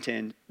 I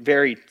contend,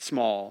 very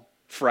small,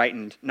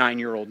 frightened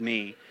 9-year-old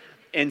me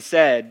and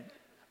said,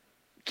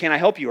 "Can I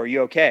help you? Are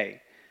you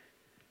okay?"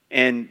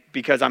 And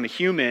because I'm a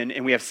human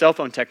and we have cell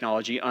phone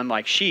technology,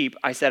 unlike sheep,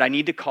 I said, "I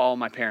need to call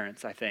my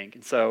parents, I think."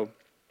 And so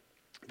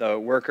the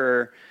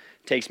worker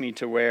takes me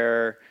to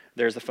where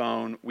there's a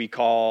phone. We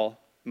call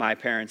my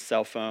parents'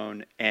 cell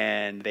phone,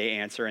 and they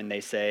answer, and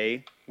they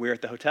say, "We're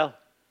at the hotel.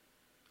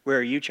 Where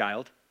are you,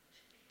 child?"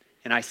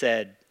 And I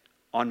said,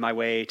 "On my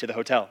way to the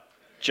hotel,"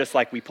 just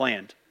like we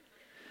planned.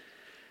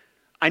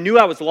 I knew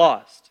I was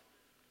lost.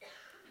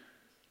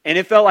 And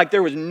it felt like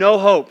there was no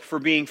hope for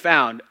being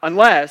found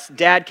unless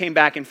Dad came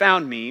back and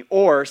found me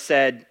or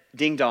said,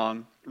 "Ding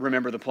dong,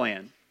 remember the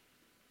plan."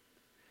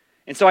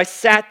 And so I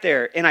sat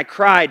there and I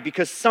cried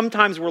because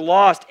sometimes we're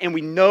lost and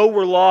we know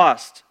we're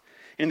lost.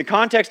 In the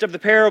context of the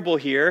parable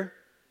here,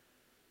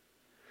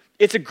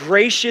 it's a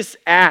gracious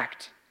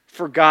act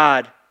for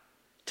God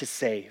to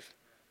save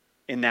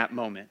in that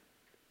moment.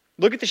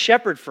 Look at the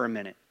shepherd for a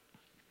minute.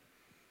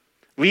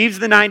 Leaves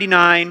the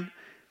 99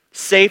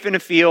 safe in a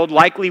field,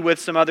 likely with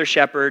some other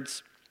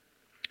shepherds,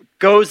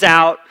 goes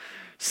out,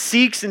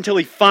 seeks until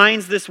he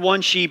finds this one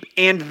sheep,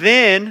 and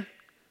then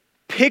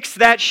picks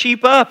that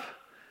sheep up,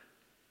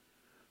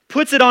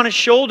 puts it on his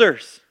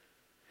shoulders,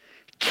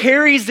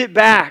 carries it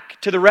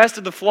back to the rest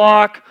of the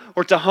flock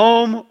or to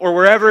home or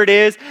wherever it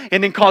is,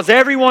 and then calls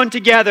everyone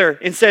together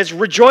and says,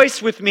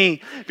 "Rejoice with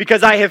me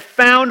because I have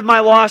found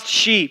my lost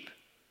sheep."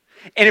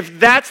 And if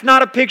that's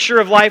not a picture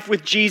of life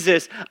with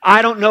Jesus,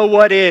 I don't know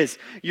what is.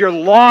 You're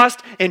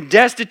lost and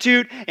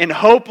destitute and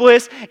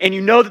hopeless, and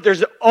you know that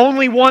there's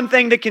only one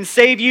thing that can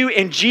save you,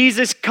 and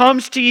Jesus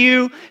comes to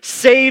you,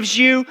 saves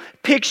you,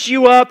 picks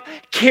you up,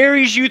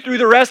 carries you through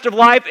the rest of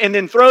life, and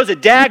then throws a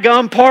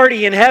daggum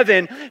party in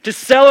heaven to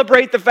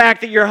celebrate the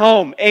fact that you're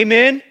home.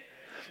 Amen?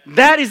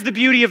 That is the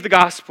beauty of the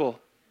gospel.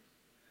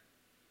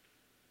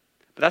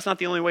 But that's not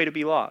the only way to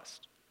be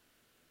lost.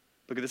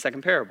 Look at the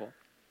second parable.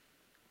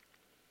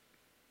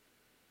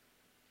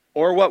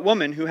 Or what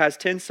woman who has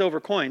 10 silver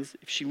coins,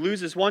 if she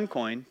loses one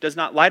coin, does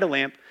not light a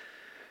lamp,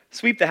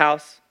 sweep the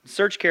house, and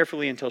search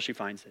carefully until she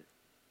finds it?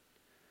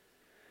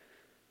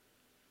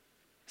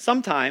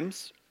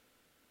 Sometimes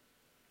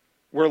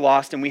we're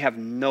lost and we have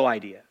no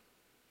idea.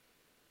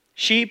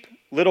 Sheep,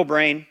 little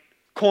brain,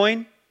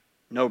 Coin,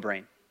 no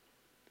brain.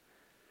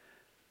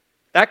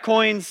 That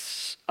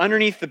coin's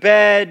underneath the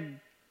bed,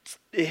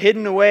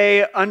 hidden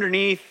away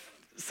underneath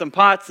some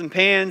pots and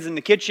pans in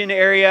the kitchen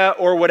area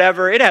or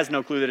whatever. It has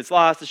no clue that it's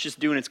lost. It's just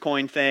doing its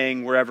coin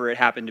thing wherever it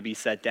happened to be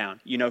set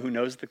down. You know who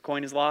knows the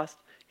coin is lost?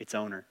 Its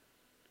owner.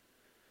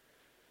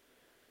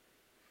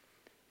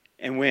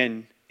 And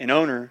when an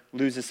owner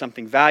loses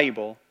something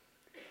valuable,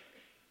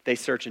 they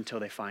search until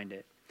they find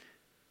it.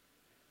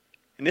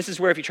 And this is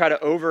where if you try to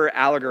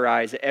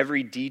over-allegorize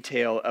every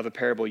detail of a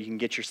parable, you can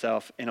get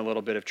yourself in a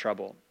little bit of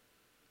trouble.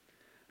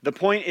 The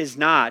point is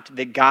not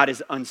that God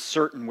is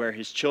uncertain where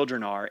his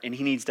children are and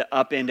he needs to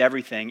upend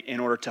everything in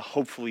order to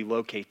hopefully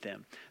locate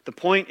them. The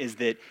point is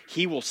that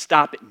he will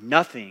stop at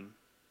nothing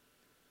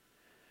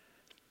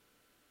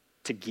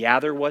to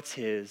gather what's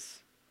his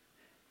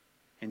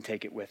and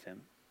take it with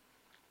him.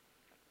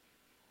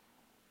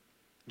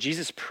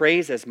 Jesus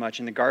prays as much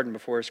in the garden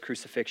before his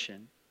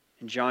crucifixion.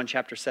 In John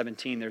chapter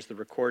 17, there's the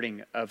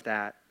recording of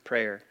that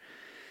prayer.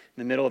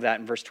 In the middle of that,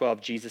 in verse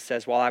 12, Jesus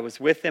says, "While I was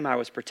with them, I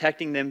was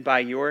protecting them by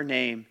your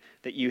name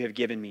that you have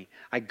given me.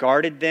 I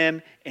guarded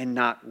them, and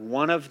not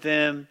one of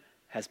them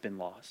has been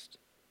lost."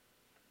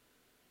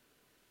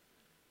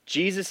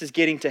 Jesus is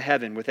getting to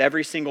heaven with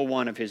every single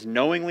one of his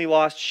knowingly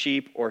lost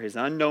sheep or his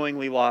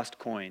unknowingly lost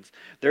coins.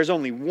 There's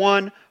only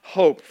one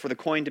hope for the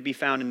coin to be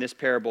found in this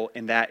parable,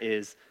 and that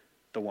is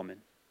the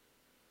woman,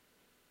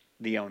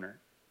 the owner.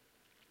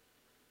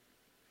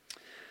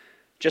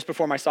 Just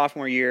before my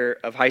sophomore year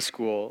of high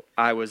school,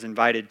 I was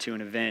invited to an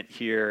event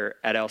here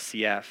at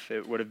LCF.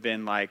 It would have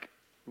been like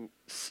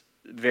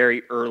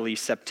very early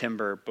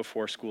September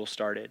before school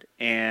started.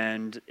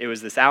 And it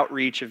was this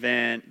outreach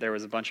event. There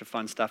was a bunch of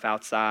fun stuff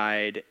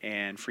outside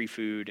and free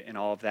food and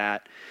all of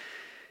that.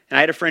 And I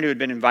had a friend who had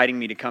been inviting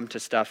me to come to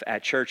stuff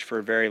at church for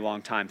a very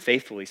long time,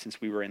 faithfully, since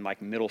we were in like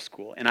middle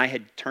school. And I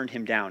had turned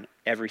him down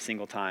every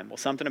single time. Well,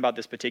 something about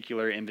this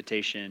particular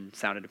invitation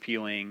sounded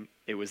appealing.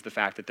 It was the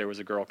fact that there was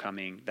a girl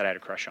coming that I had a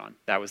crush on.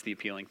 That was the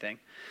appealing thing.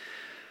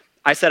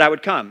 I said I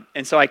would come.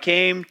 And so I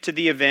came to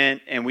the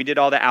event, and we did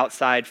all the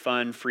outside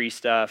fun, free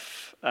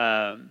stuff.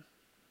 Had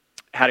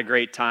a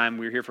great time.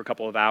 We were here for a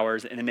couple of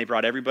hours, and then they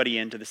brought everybody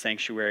into the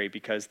sanctuary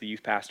because the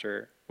youth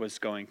pastor was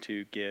going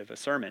to give a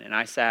sermon. And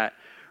I sat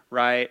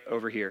right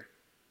over here.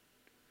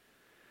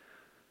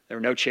 There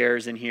were no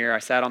chairs in here. I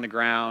sat on the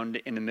ground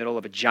in the middle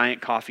of a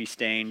giant coffee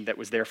stain that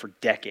was there for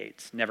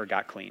decades, never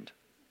got cleaned.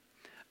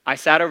 I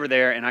sat over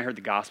there and I heard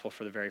the gospel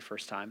for the very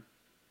first time.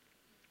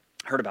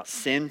 I heard about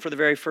sin for the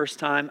very first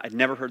time. I'd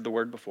never heard the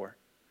word before.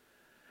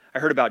 I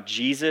heard about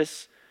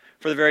Jesus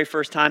for the very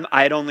first time.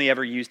 I had only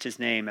ever used his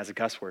name as a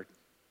cuss word.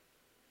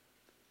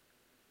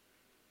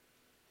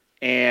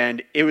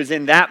 And it was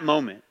in that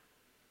moment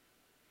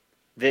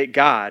that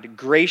God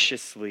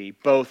graciously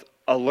both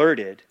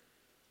alerted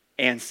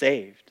and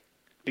saved.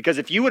 Because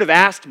if you would have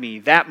asked me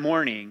that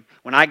morning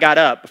when I got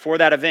up before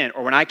that event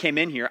or when I came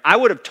in here, I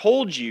would have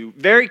told you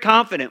very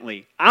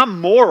confidently,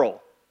 I'm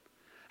moral.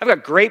 I've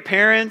got great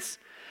parents.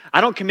 I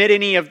don't commit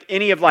any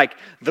of like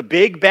the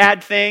big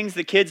bad things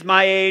that kids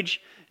my age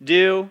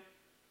do.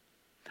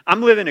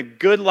 I'm living a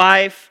good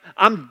life.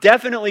 I'm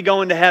definitely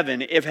going to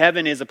heaven if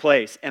heaven is a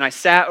place. And I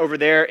sat over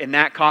there in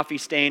that coffee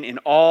stain, and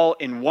all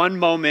in one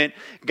moment,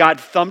 God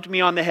thumped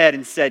me on the head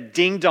and said,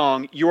 "Ding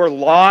dong, you're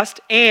lost,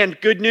 and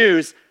good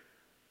news,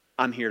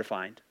 I'm here to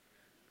find."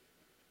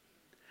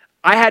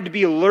 I had to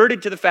be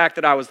alerted to the fact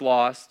that I was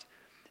lost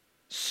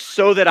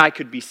so that I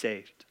could be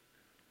saved.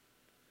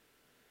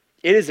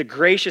 It is a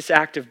gracious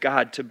act of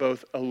God to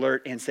both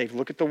alert and save.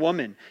 Look at the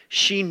woman.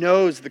 She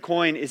knows the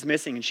coin is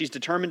missing and she's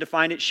determined to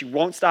find it. She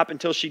won't stop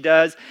until she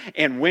does.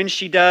 And when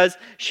she does,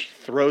 she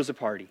throws a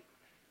party.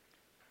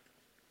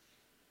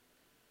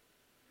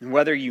 And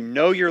whether you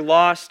know you're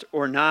lost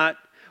or not,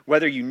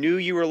 whether you knew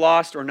you were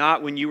lost or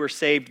not when you were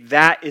saved,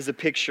 that is a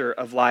picture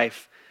of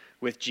life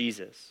with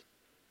Jesus.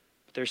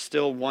 But there's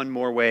still one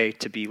more way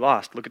to be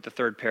lost. Look at the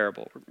third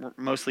parable. We're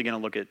mostly going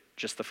to look at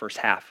just the first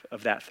half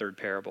of that third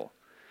parable.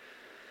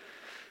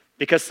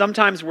 Because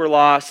sometimes we're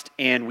lost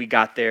and we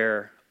got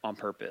there on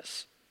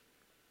purpose.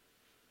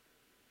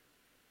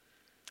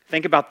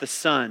 Think about the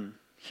son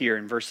here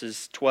in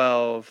verses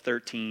 12,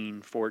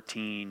 13,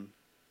 14.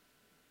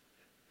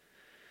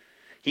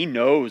 He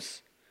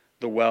knows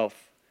the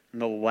wealth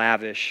and the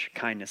lavish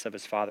kindness of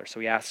his father,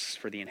 so he asks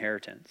for the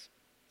inheritance.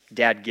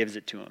 Dad gives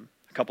it to him.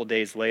 A couple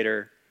days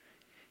later,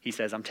 he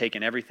says, "I'm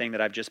taking everything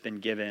that I've just been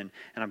given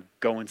and I'm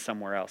going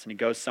somewhere else." And he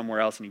goes somewhere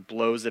else and he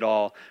blows it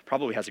all,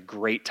 probably has a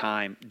great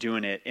time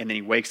doing it. And then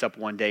he wakes up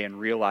one day and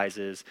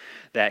realizes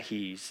that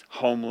he's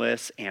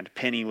homeless and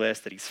penniless,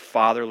 that he's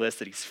fatherless,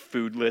 that he's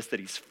foodless, that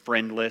he's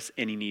friendless,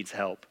 and he needs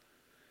help.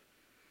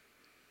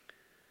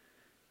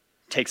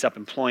 Takes up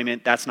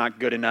employment, that's not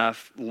good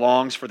enough,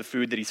 longs for the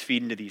food that he's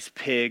feeding to these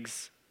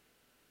pigs.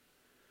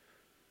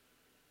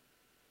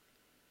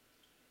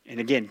 And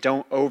again,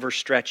 don't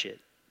overstretch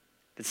it.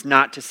 It's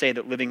not to say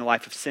that living a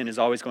life of sin is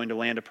always going to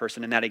land a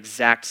person in that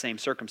exact same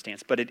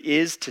circumstance, but it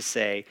is to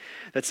say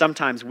that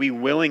sometimes we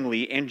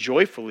willingly and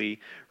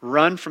joyfully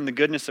run from the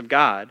goodness of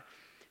God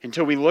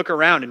until we look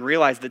around and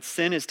realize that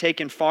sin has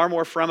taken far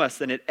more from us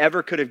than it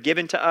ever could have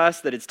given to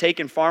us, that it's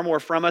taken far more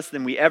from us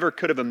than we ever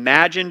could have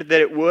imagined that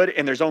it would,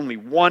 and there's only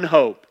one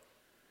hope: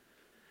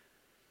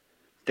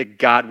 that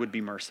God would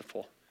be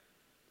merciful.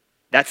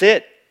 That's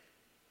it.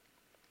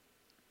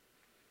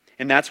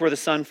 And that's where the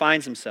son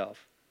finds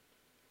himself.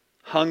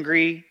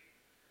 Hungry,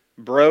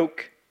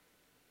 broke,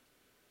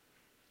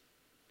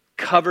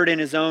 covered in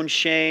his own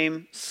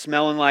shame,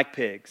 smelling like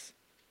pigs.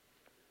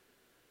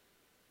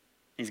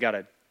 He's got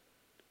to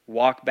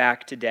walk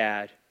back to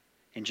dad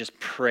and just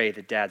pray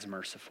that dad's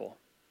merciful.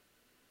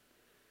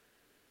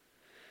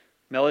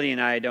 Melody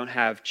and I don't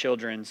have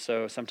children,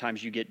 so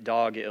sometimes you get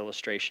dog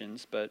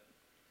illustrations, but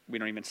we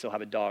don't even still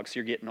have a dog, so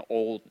you're getting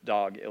old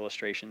dog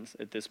illustrations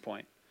at this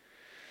point.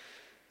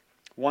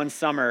 One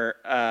summer,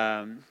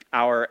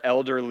 our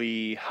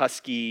elderly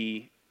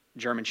husky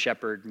German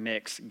Shepherd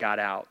mix got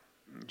out.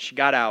 She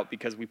got out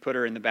because we put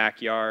her in the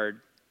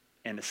backyard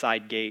and the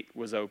side gate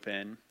was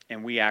open,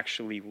 and we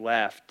actually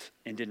left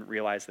and didn't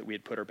realize that we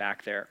had put her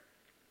back there.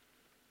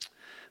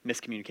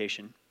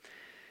 Miscommunication.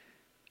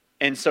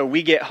 And so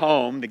we get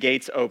home, the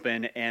gate's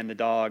open, and the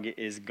dog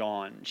is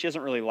gone. She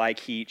doesn't really like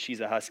heat. She's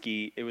a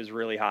husky. It was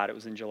really hot. It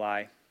was in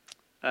July.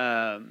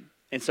 And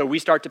so we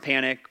start to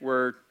panic.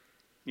 We're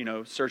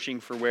searching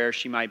for where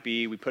she might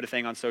be. We put a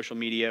thing on social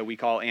media. We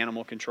call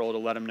animal control to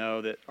let them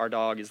know that our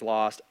dog is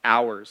lost.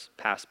 Hours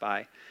pass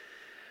by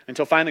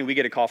until finally we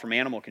get a call from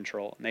animal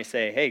control. And they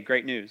say, hey,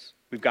 great news.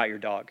 We've got your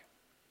dog.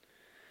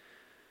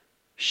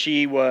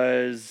 She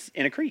was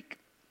in a creek,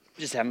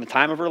 just having the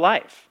time of her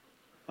life.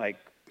 Like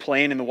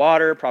playing in the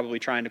water, probably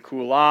trying to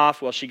cool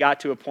off. Well, she got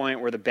to a point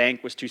where the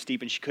bank was too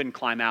steep and she couldn't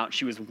climb out.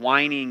 She was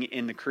whining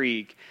in the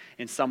creek,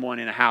 and someone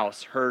in a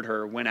house heard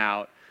her, went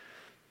out,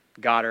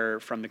 got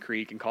her from the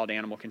creek and called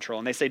animal control.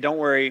 And they say, don't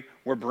worry,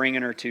 we're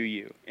bringing her to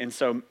you. And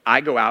so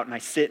I go out and I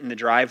sit in the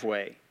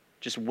driveway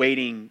just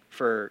waiting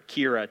for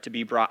Kira to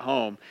be brought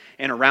home.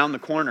 And around the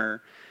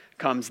corner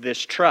comes this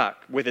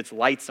truck with its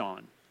lights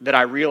on that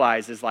I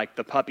realize is like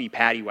the puppy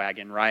paddy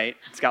wagon, right?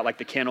 It's got like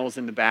the kennels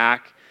in the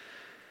back.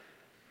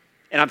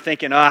 And I'm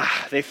thinking,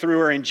 they threw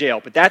her in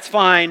jail. But that's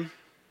fine.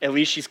 At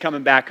least she's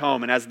coming back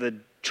home. And as the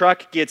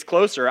truck gets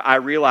closer, I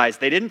realize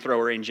they didn't throw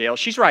her in jail.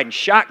 She's riding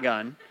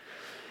shotgun.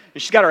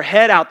 And she's got her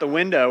head out the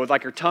window with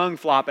like her tongue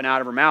flopping out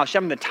of her mouth. She's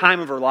having the time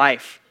of her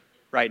life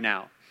right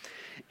now.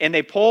 And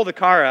they pull the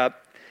car up,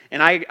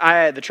 and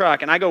the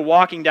truck, and I go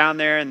walking down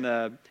there, and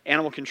the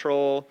animal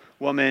control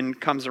woman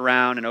comes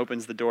around and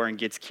opens the door and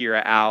gets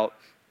Kira out.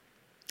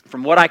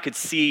 From what I could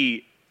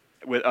see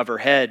of her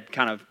head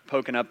kind of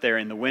poking up there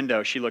in the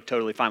window, she looked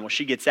totally fine. Well,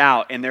 she gets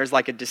out, and there's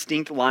like a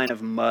distinct line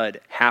of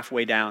mud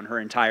halfway down her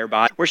entire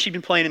body where she'd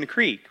been playing in the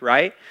creek,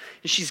 right?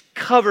 And she's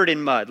covered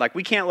in mud. Like,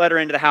 we can't let her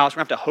into the house. We're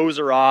going to have to hose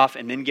her off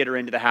and then get her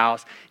into the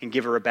house and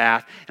give her a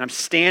bath. And I'm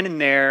standing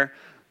there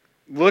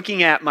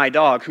looking at my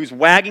dog, who's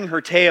wagging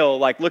her tail,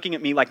 like looking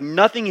at me like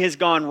nothing has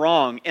gone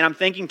wrong. And I'm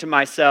thinking to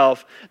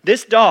myself,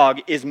 this dog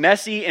is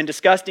messy and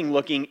disgusting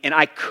looking, and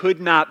I could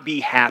not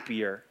be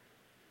happier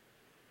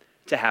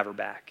to have her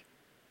back.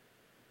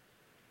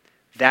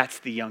 That's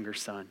the younger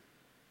son.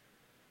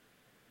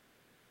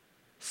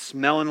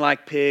 Smelling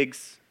like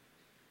pigs,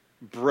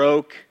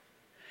 broke,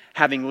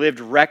 having lived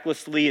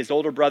recklessly. His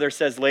older brother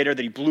says later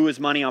that he blew his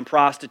money on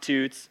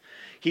prostitutes.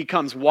 He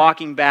comes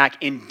walking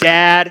back, and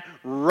Dad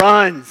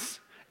runs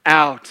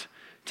out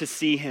to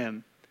see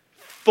him,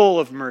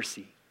 full of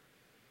mercy.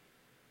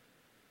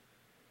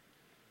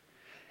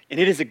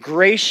 And it is a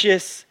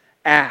gracious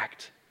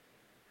act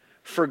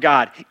for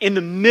God, in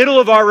the middle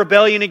of our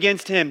rebellion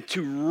against Him,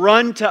 to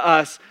run to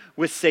us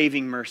with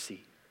saving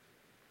mercy.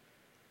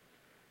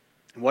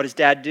 And what does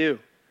Dad do?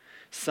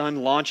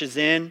 Son launches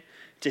in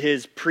to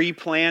his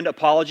pre-planned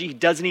apology. He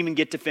doesn't even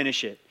get to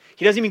finish it.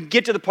 He doesn't even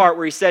get to the part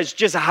where he says,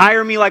 just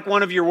hire me like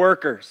one of your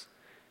workers.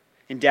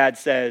 And Dad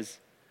says,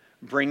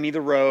 bring me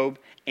the robe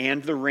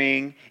and the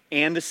ring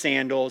and the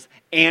sandals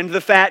and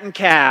the fattened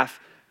calf.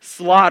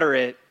 Slaughter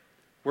it.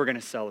 We're going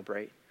to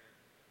celebrate.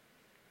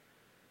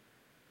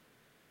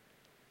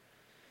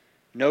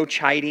 No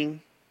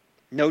chiding,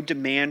 no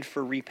demand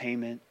for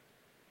repayment.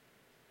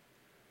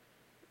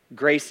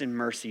 Grace and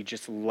mercy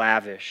just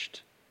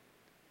lavished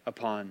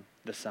upon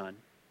the son.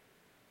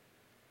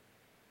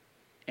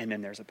 And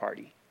then there's a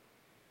party.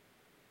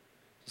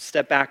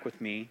 Step back with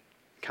me,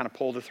 kind of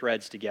pull the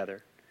threads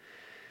together.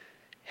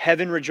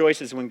 Heaven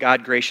rejoices when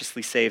God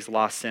graciously saves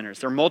lost sinners.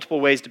 There are multiple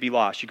ways to be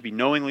lost. You could be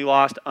knowingly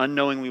lost,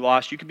 unknowingly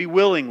lost. You could be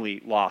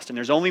willingly lost. And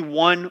there's only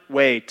one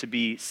way to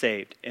be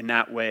saved, and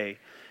that way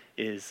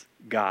is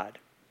God.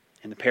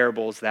 In the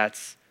parables,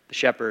 that's the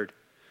shepherd,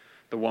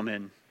 the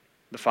woman,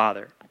 the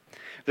father.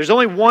 There's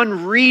only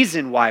one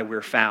reason why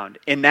we're found,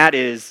 and that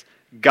is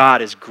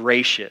God is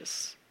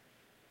gracious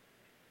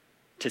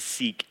to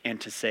seek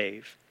and to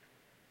save.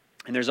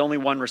 And there's only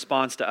one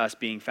response to us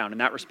being found,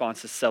 and that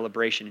response is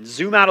celebration. And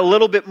zoom out a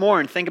little bit more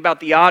and think about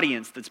the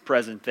audience that's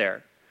present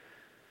there.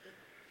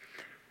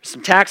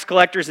 Some tax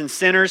collectors and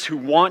sinners who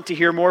want to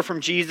hear more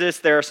from Jesus.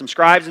 There are some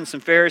scribes and some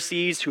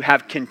Pharisees who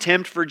have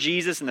contempt for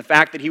Jesus and the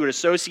fact that he would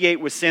associate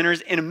with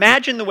sinners. And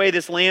imagine the way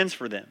this lands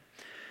for them.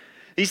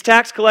 These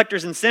tax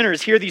collectors and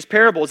sinners hear these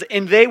parables,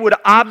 and they would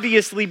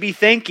obviously be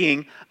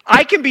thinking,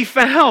 I can be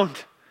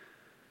found.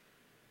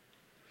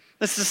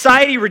 The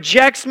society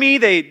rejects me,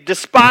 they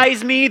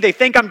despise me, they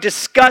think I'm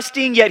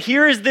disgusting, yet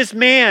here is this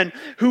man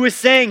who is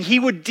saying he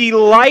would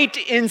delight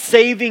in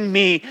saving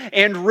me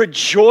and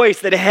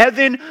rejoice, that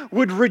heaven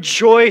would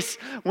rejoice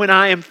when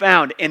I am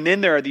found. And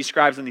then there are these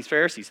scribes and these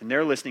Pharisees, and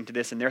they're listening to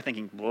this and they're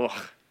thinking, ugh,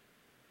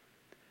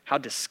 how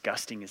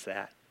disgusting is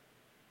that?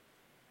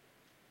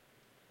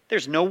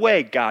 There's no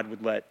way God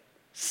would let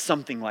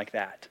something like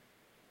that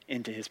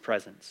into his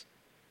presence.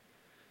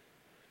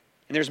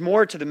 And there's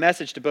more to the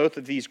message to both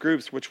of these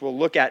groups, which we'll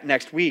look at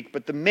next week.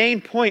 But the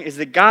main point is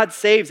that God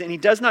saves, and he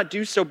does not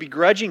do so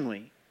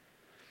begrudgingly.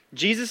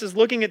 Jesus is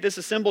looking at this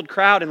assembled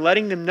crowd and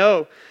letting them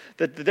know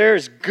that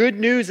there's good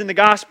news in the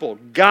gospel.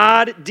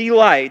 God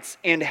delights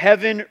and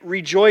heaven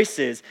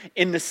rejoices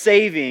in the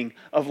saving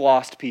of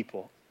lost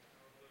people.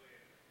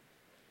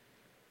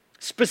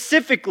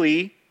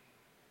 Specifically,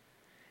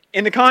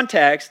 in the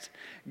context,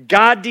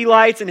 God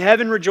delights and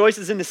heaven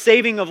rejoices in the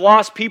saving of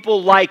lost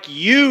people like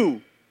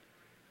you,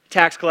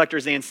 tax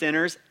collectors and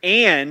sinners,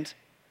 and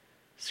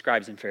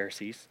scribes and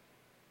Pharisees.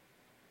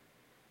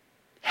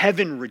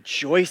 Heaven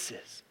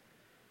rejoices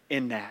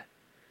in that.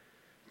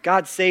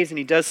 God saves and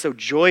he does so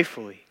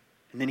joyfully.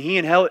 And then he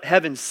and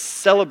heaven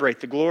celebrate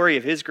the glory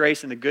of his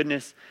grace and the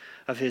goodness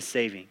of his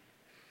saving.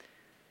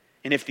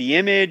 And if the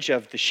image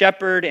of the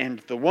shepherd and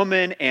the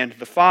woman and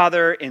the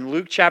father in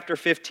Luke chapter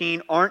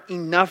 15 aren't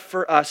enough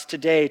for us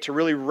today to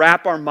really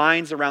wrap our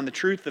minds around the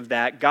truth of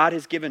that, God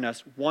has given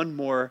us one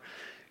more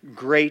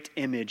great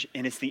image,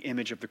 and it's the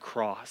image of the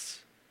cross.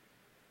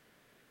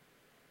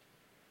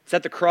 It's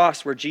at the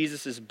cross where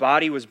Jesus'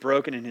 body was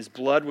broken and his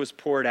blood was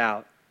poured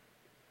out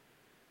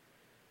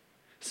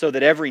so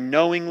that every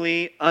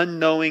knowingly,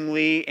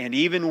 unknowingly, and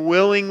even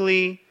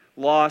willingly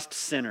lost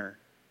sinner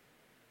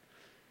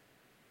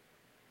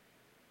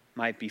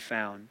might be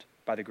found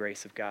by the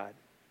grace of God.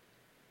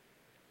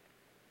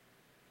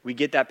 We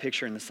get that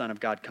picture in the Son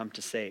of God come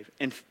to save.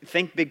 And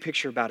think big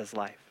picture about his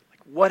life. Like,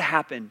 what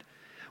happened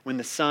when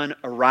the Son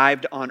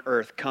arrived on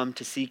earth, come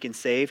to seek and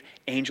save?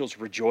 Angels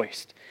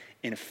rejoiced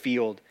in a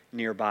field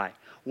nearby.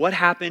 What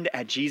happened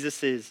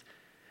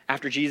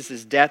after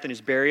Jesus' death and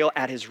his burial,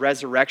 at his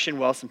resurrection?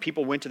 Well, some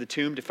people went to the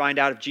tomb to find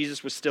out if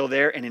Jesus was still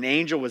there, and an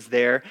angel was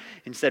there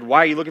and said, "Why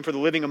are you looking for the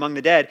living among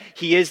the dead?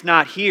 He is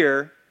not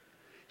here.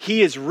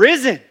 He is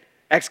risen!"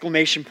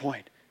 Exclamation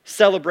point.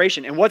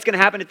 Celebration. And what's going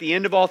to happen at the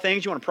end of all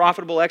things? You want a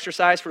profitable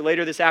exercise for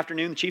later this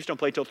afternoon? The Chiefs don't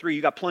play till 3.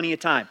 You got plenty of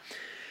time.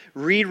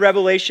 Read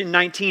Revelation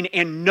 19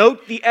 and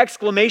note the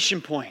exclamation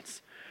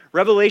points.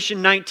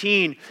 Revelation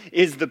 19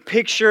 is the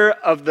picture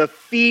of the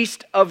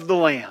feast of the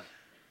Lamb,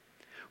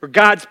 where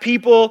God's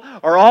people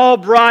are all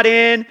brought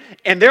in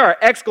and there are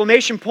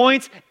exclamation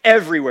points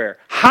everywhere.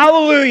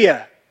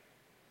 Hallelujah!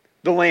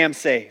 The Lamb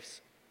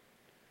saves.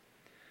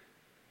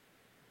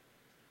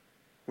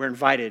 We're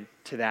invited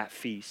to that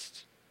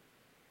feast.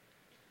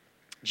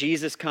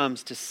 Jesus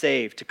comes to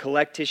save, to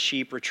collect his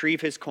sheep,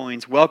 retrieve his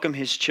coins, welcome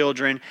his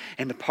children,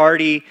 and the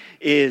party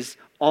is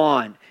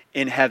on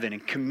in heaven.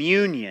 And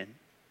communion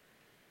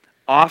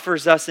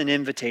offers us an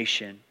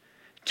invitation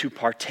to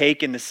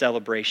partake in the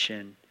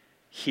celebration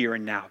here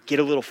and now. Get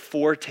a little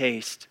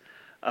foretaste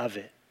of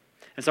it.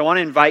 And so I want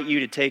to invite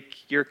you to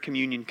take your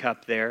communion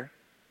cup there.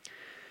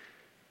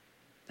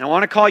 And I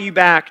want to call you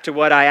back to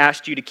what I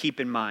asked you to keep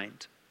in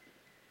mind.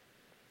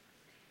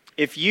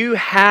 If you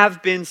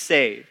have been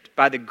saved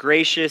by the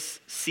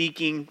gracious,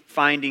 seeking,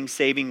 finding,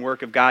 saving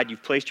work of God,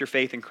 you've placed your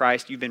faith in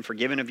Christ, you've been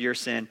forgiven of your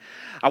sin,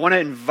 I want to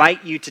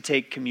invite you to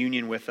take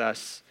communion with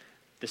us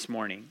this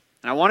morning.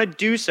 And I want to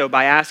do so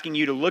by asking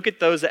you to look at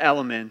those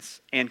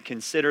elements and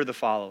consider the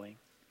following.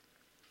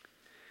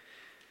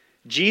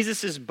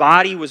 Jesus'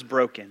 body was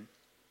broken.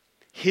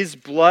 His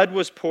blood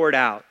was poured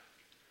out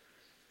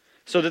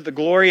so that the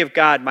glory of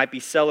God might be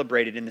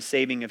celebrated in the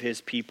saving of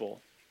his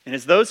people. And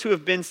as those who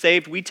have been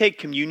saved, we take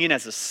communion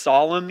as a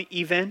solemn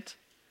event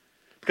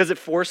because it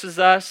forces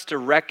us to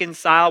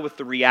reconcile with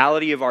the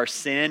reality of our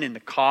sin and the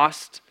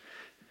cost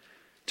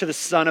to the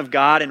Son of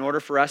God in order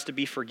for us to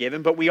be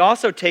forgiven. But we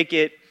also take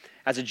it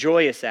as a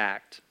joyous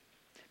act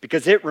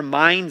because it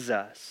reminds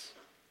us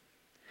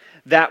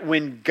that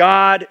when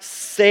God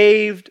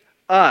saved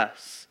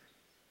us,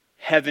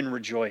 heaven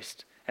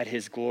rejoiced at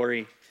his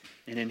glory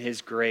and in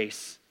his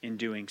grace in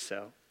doing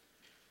so.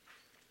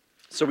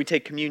 So we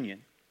take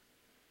communion.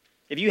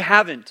 If you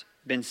haven't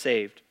been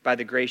saved by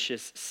the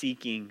gracious,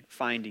 seeking,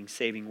 finding,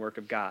 saving work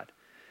of God,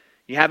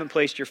 you haven't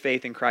placed your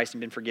faith in Christ and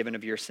been forgiven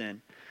of your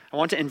sin, I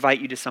want to invite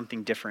you to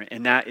something different,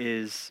 and that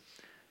is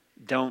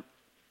don't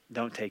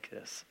take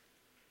this.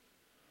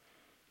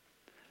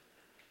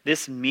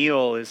 This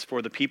meal is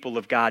for the people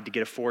of God to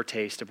get a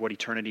foretaste of what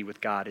eternity with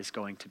God is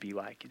going to be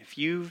like. And if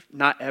you've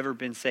not ever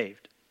been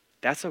saved,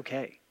 that's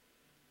okay.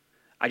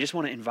 I just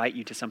want to invite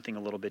you to something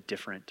a little bit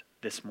different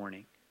this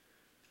morning.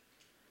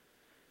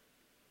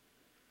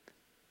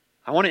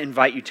 I want to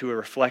invite you to a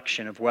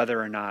reflection of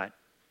whether or not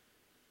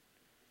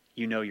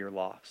you know you're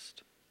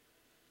lost.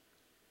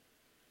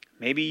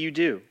 Maybe you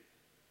do.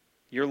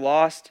 You're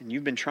lost and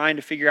you've been trying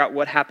to figure out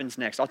what happens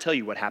next. I'll tell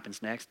you what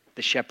happens next.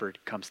 The shepherd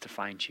comes to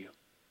find you,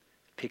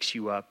 picks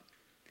you up,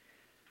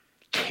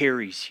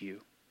 carries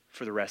you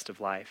for the rest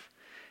of life,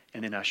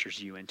 and then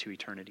ushers you into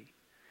eternity.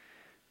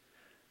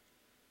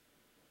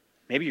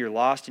 Maybe you're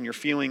lost and you're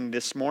feeling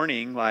this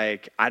morning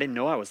like, I didn't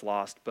know I was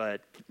lost,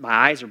 but my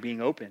eyes are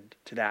being opened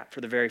to that for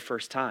the very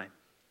first time.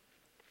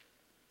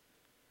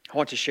 I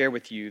want to share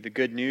with you the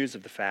good news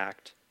of the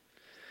fact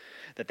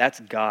that that's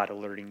God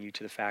alerting you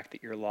to the fact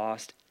that you're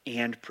lost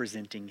and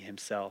presenting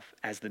himself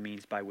as the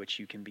means by which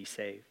you can be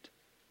saved.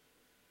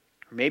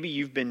 Or maybe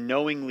you've been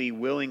knowingly,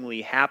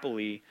 willingly,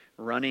 happily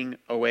running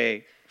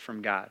away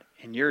from God,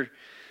 and you're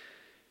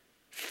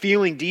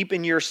feeling deep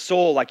in your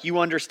soul like you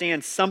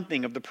understand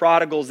something of the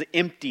prodigal's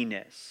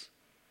emptiness.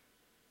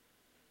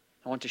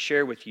 I want to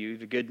share with you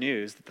the good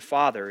news that the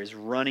Father is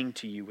running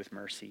to you with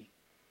mercy.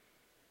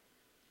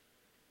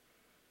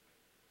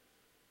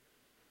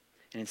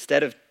 And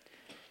instead of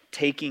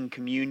taking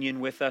communion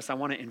with us, I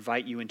want to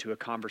invite you into a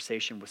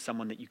conversation with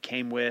someone that you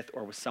came with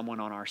or with someone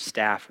on our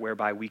staff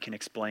whereby we can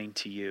explain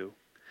to you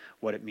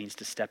what it means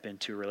to step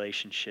into a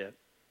relationship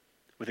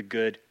with a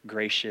good,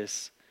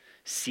 gracious,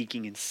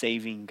 seeking and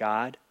saving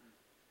God.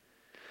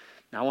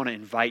 Now I want to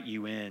invite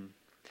you in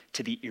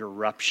to the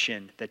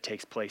eruption that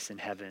takes place in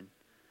heaven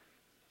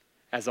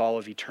as all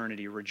of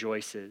eternity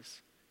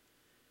rejoices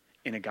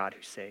in a God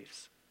who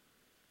saves.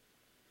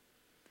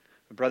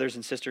 Brothers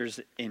and sisters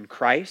in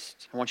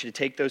Christ, I want you to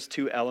take those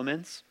two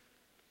elements.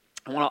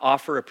 I want to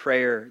offer a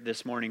prayer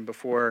this morning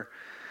before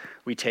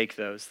we take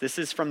those. This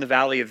is from the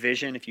Valley of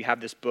Vision. If you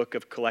have this book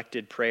of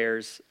collected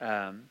prayers,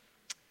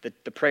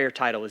 the prayer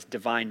title is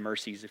Divine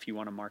Mercies, if you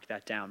want to mark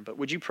that down. But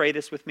would you pray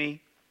this with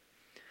me?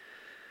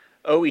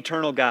 O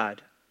eternal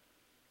God,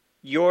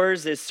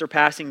 yours is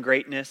surpassing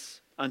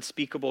greatness,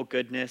 unspeakable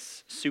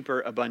goodness,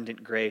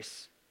 superabundant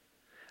grace.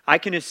 I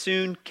can as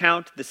soon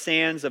count the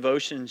sands of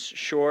ocean's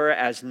shore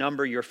as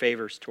number your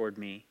favors toward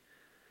me.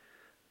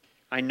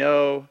 I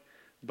know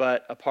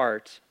but a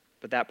part,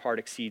 but that part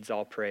exceeds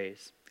all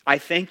praise. I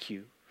thank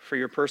you for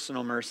your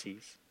personal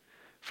mercies,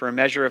 for a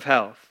measure of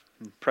health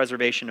and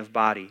preservation of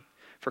body,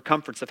 for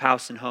comforts of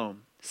house and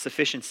home,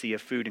 sufficiency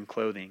of food and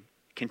clothing,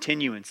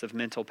 continuance of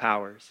mental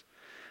powers,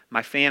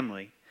 my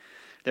family,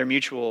 their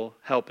mutual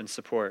help and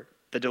support,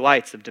 the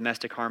delights of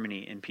domestic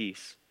harmony and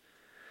peace.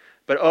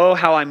 But oh,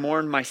 how I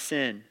mourn my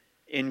sin,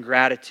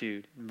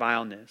 ingratitude, and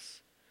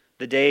vileness,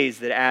 the days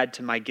that add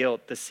to my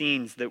guilt, the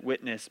scenes that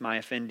witness my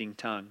offending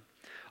tongue.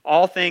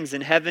 All things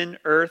in heaven,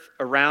 earth,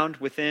 around,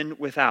 within,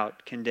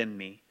 without, condemn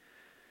me.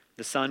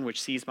 The sun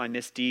which sees my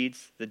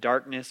misdeeds, the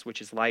darkness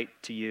which is light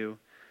to you,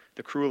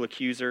 the cruel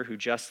accuser who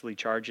justly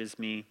charges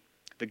me,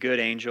 the good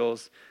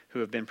angels who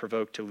have been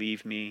provoked to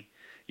leave me,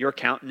 your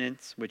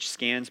countenance which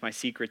scans my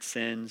secret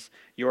sins,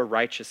 your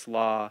righteous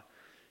law,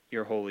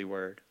 your holy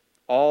word.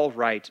 All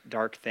write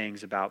dark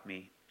things about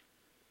me.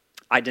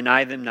 I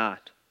deny them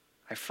not.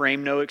 I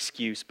frame no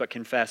excuse, but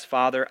confess,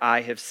 Father,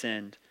 I have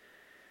sinned.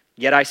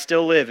 Yet I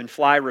still live and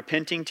fly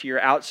repenting to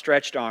your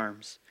outstretched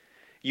arms.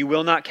 You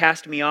will not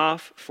cast me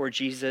off, for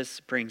Jesus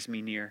brings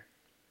me near.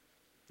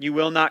 You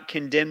will not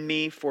condemn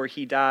me, for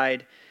he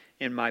died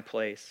in my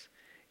place.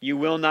 You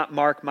will not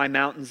mark my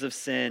mountains of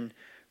sin,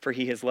 for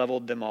he has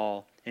leveled them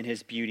all, and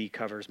his beauty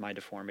covers my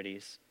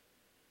deformities.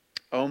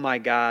 Oh my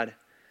God,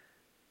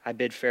 I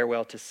bid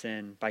farewell to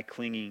sin by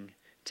clinging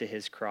to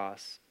his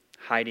cross,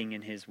 hiding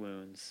in his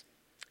wounds,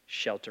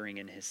 sheltering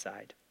in his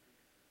side.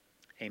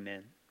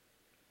 Amen.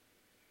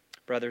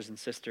 Brothers and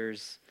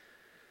sisters,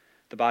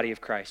 the body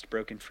of Christ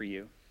broken for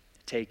you.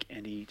 Take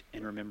and eat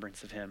in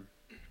remembrance of him.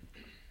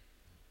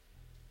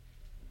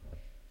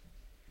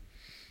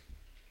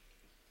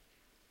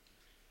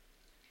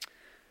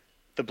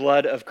 The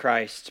blood of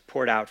Christ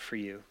poured out for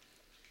you.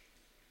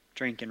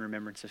 Drink in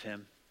remembrance of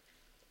him.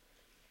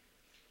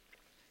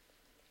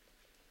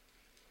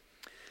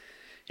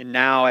 And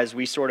now, as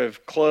we sort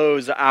of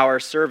close our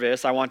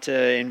service, I want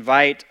to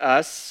invite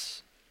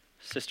us,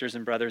 sisters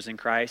and brothers in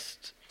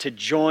Christ, to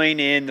join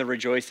in the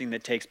rejoicing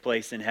that takes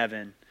place in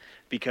heaven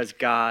because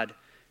God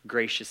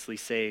graciously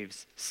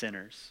saves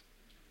sinners.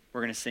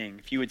 We're going to sing.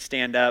 If you would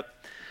stand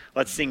up,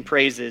 let's sing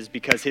praises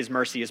because his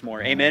mercy is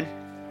more. Amen?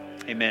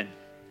 Amen.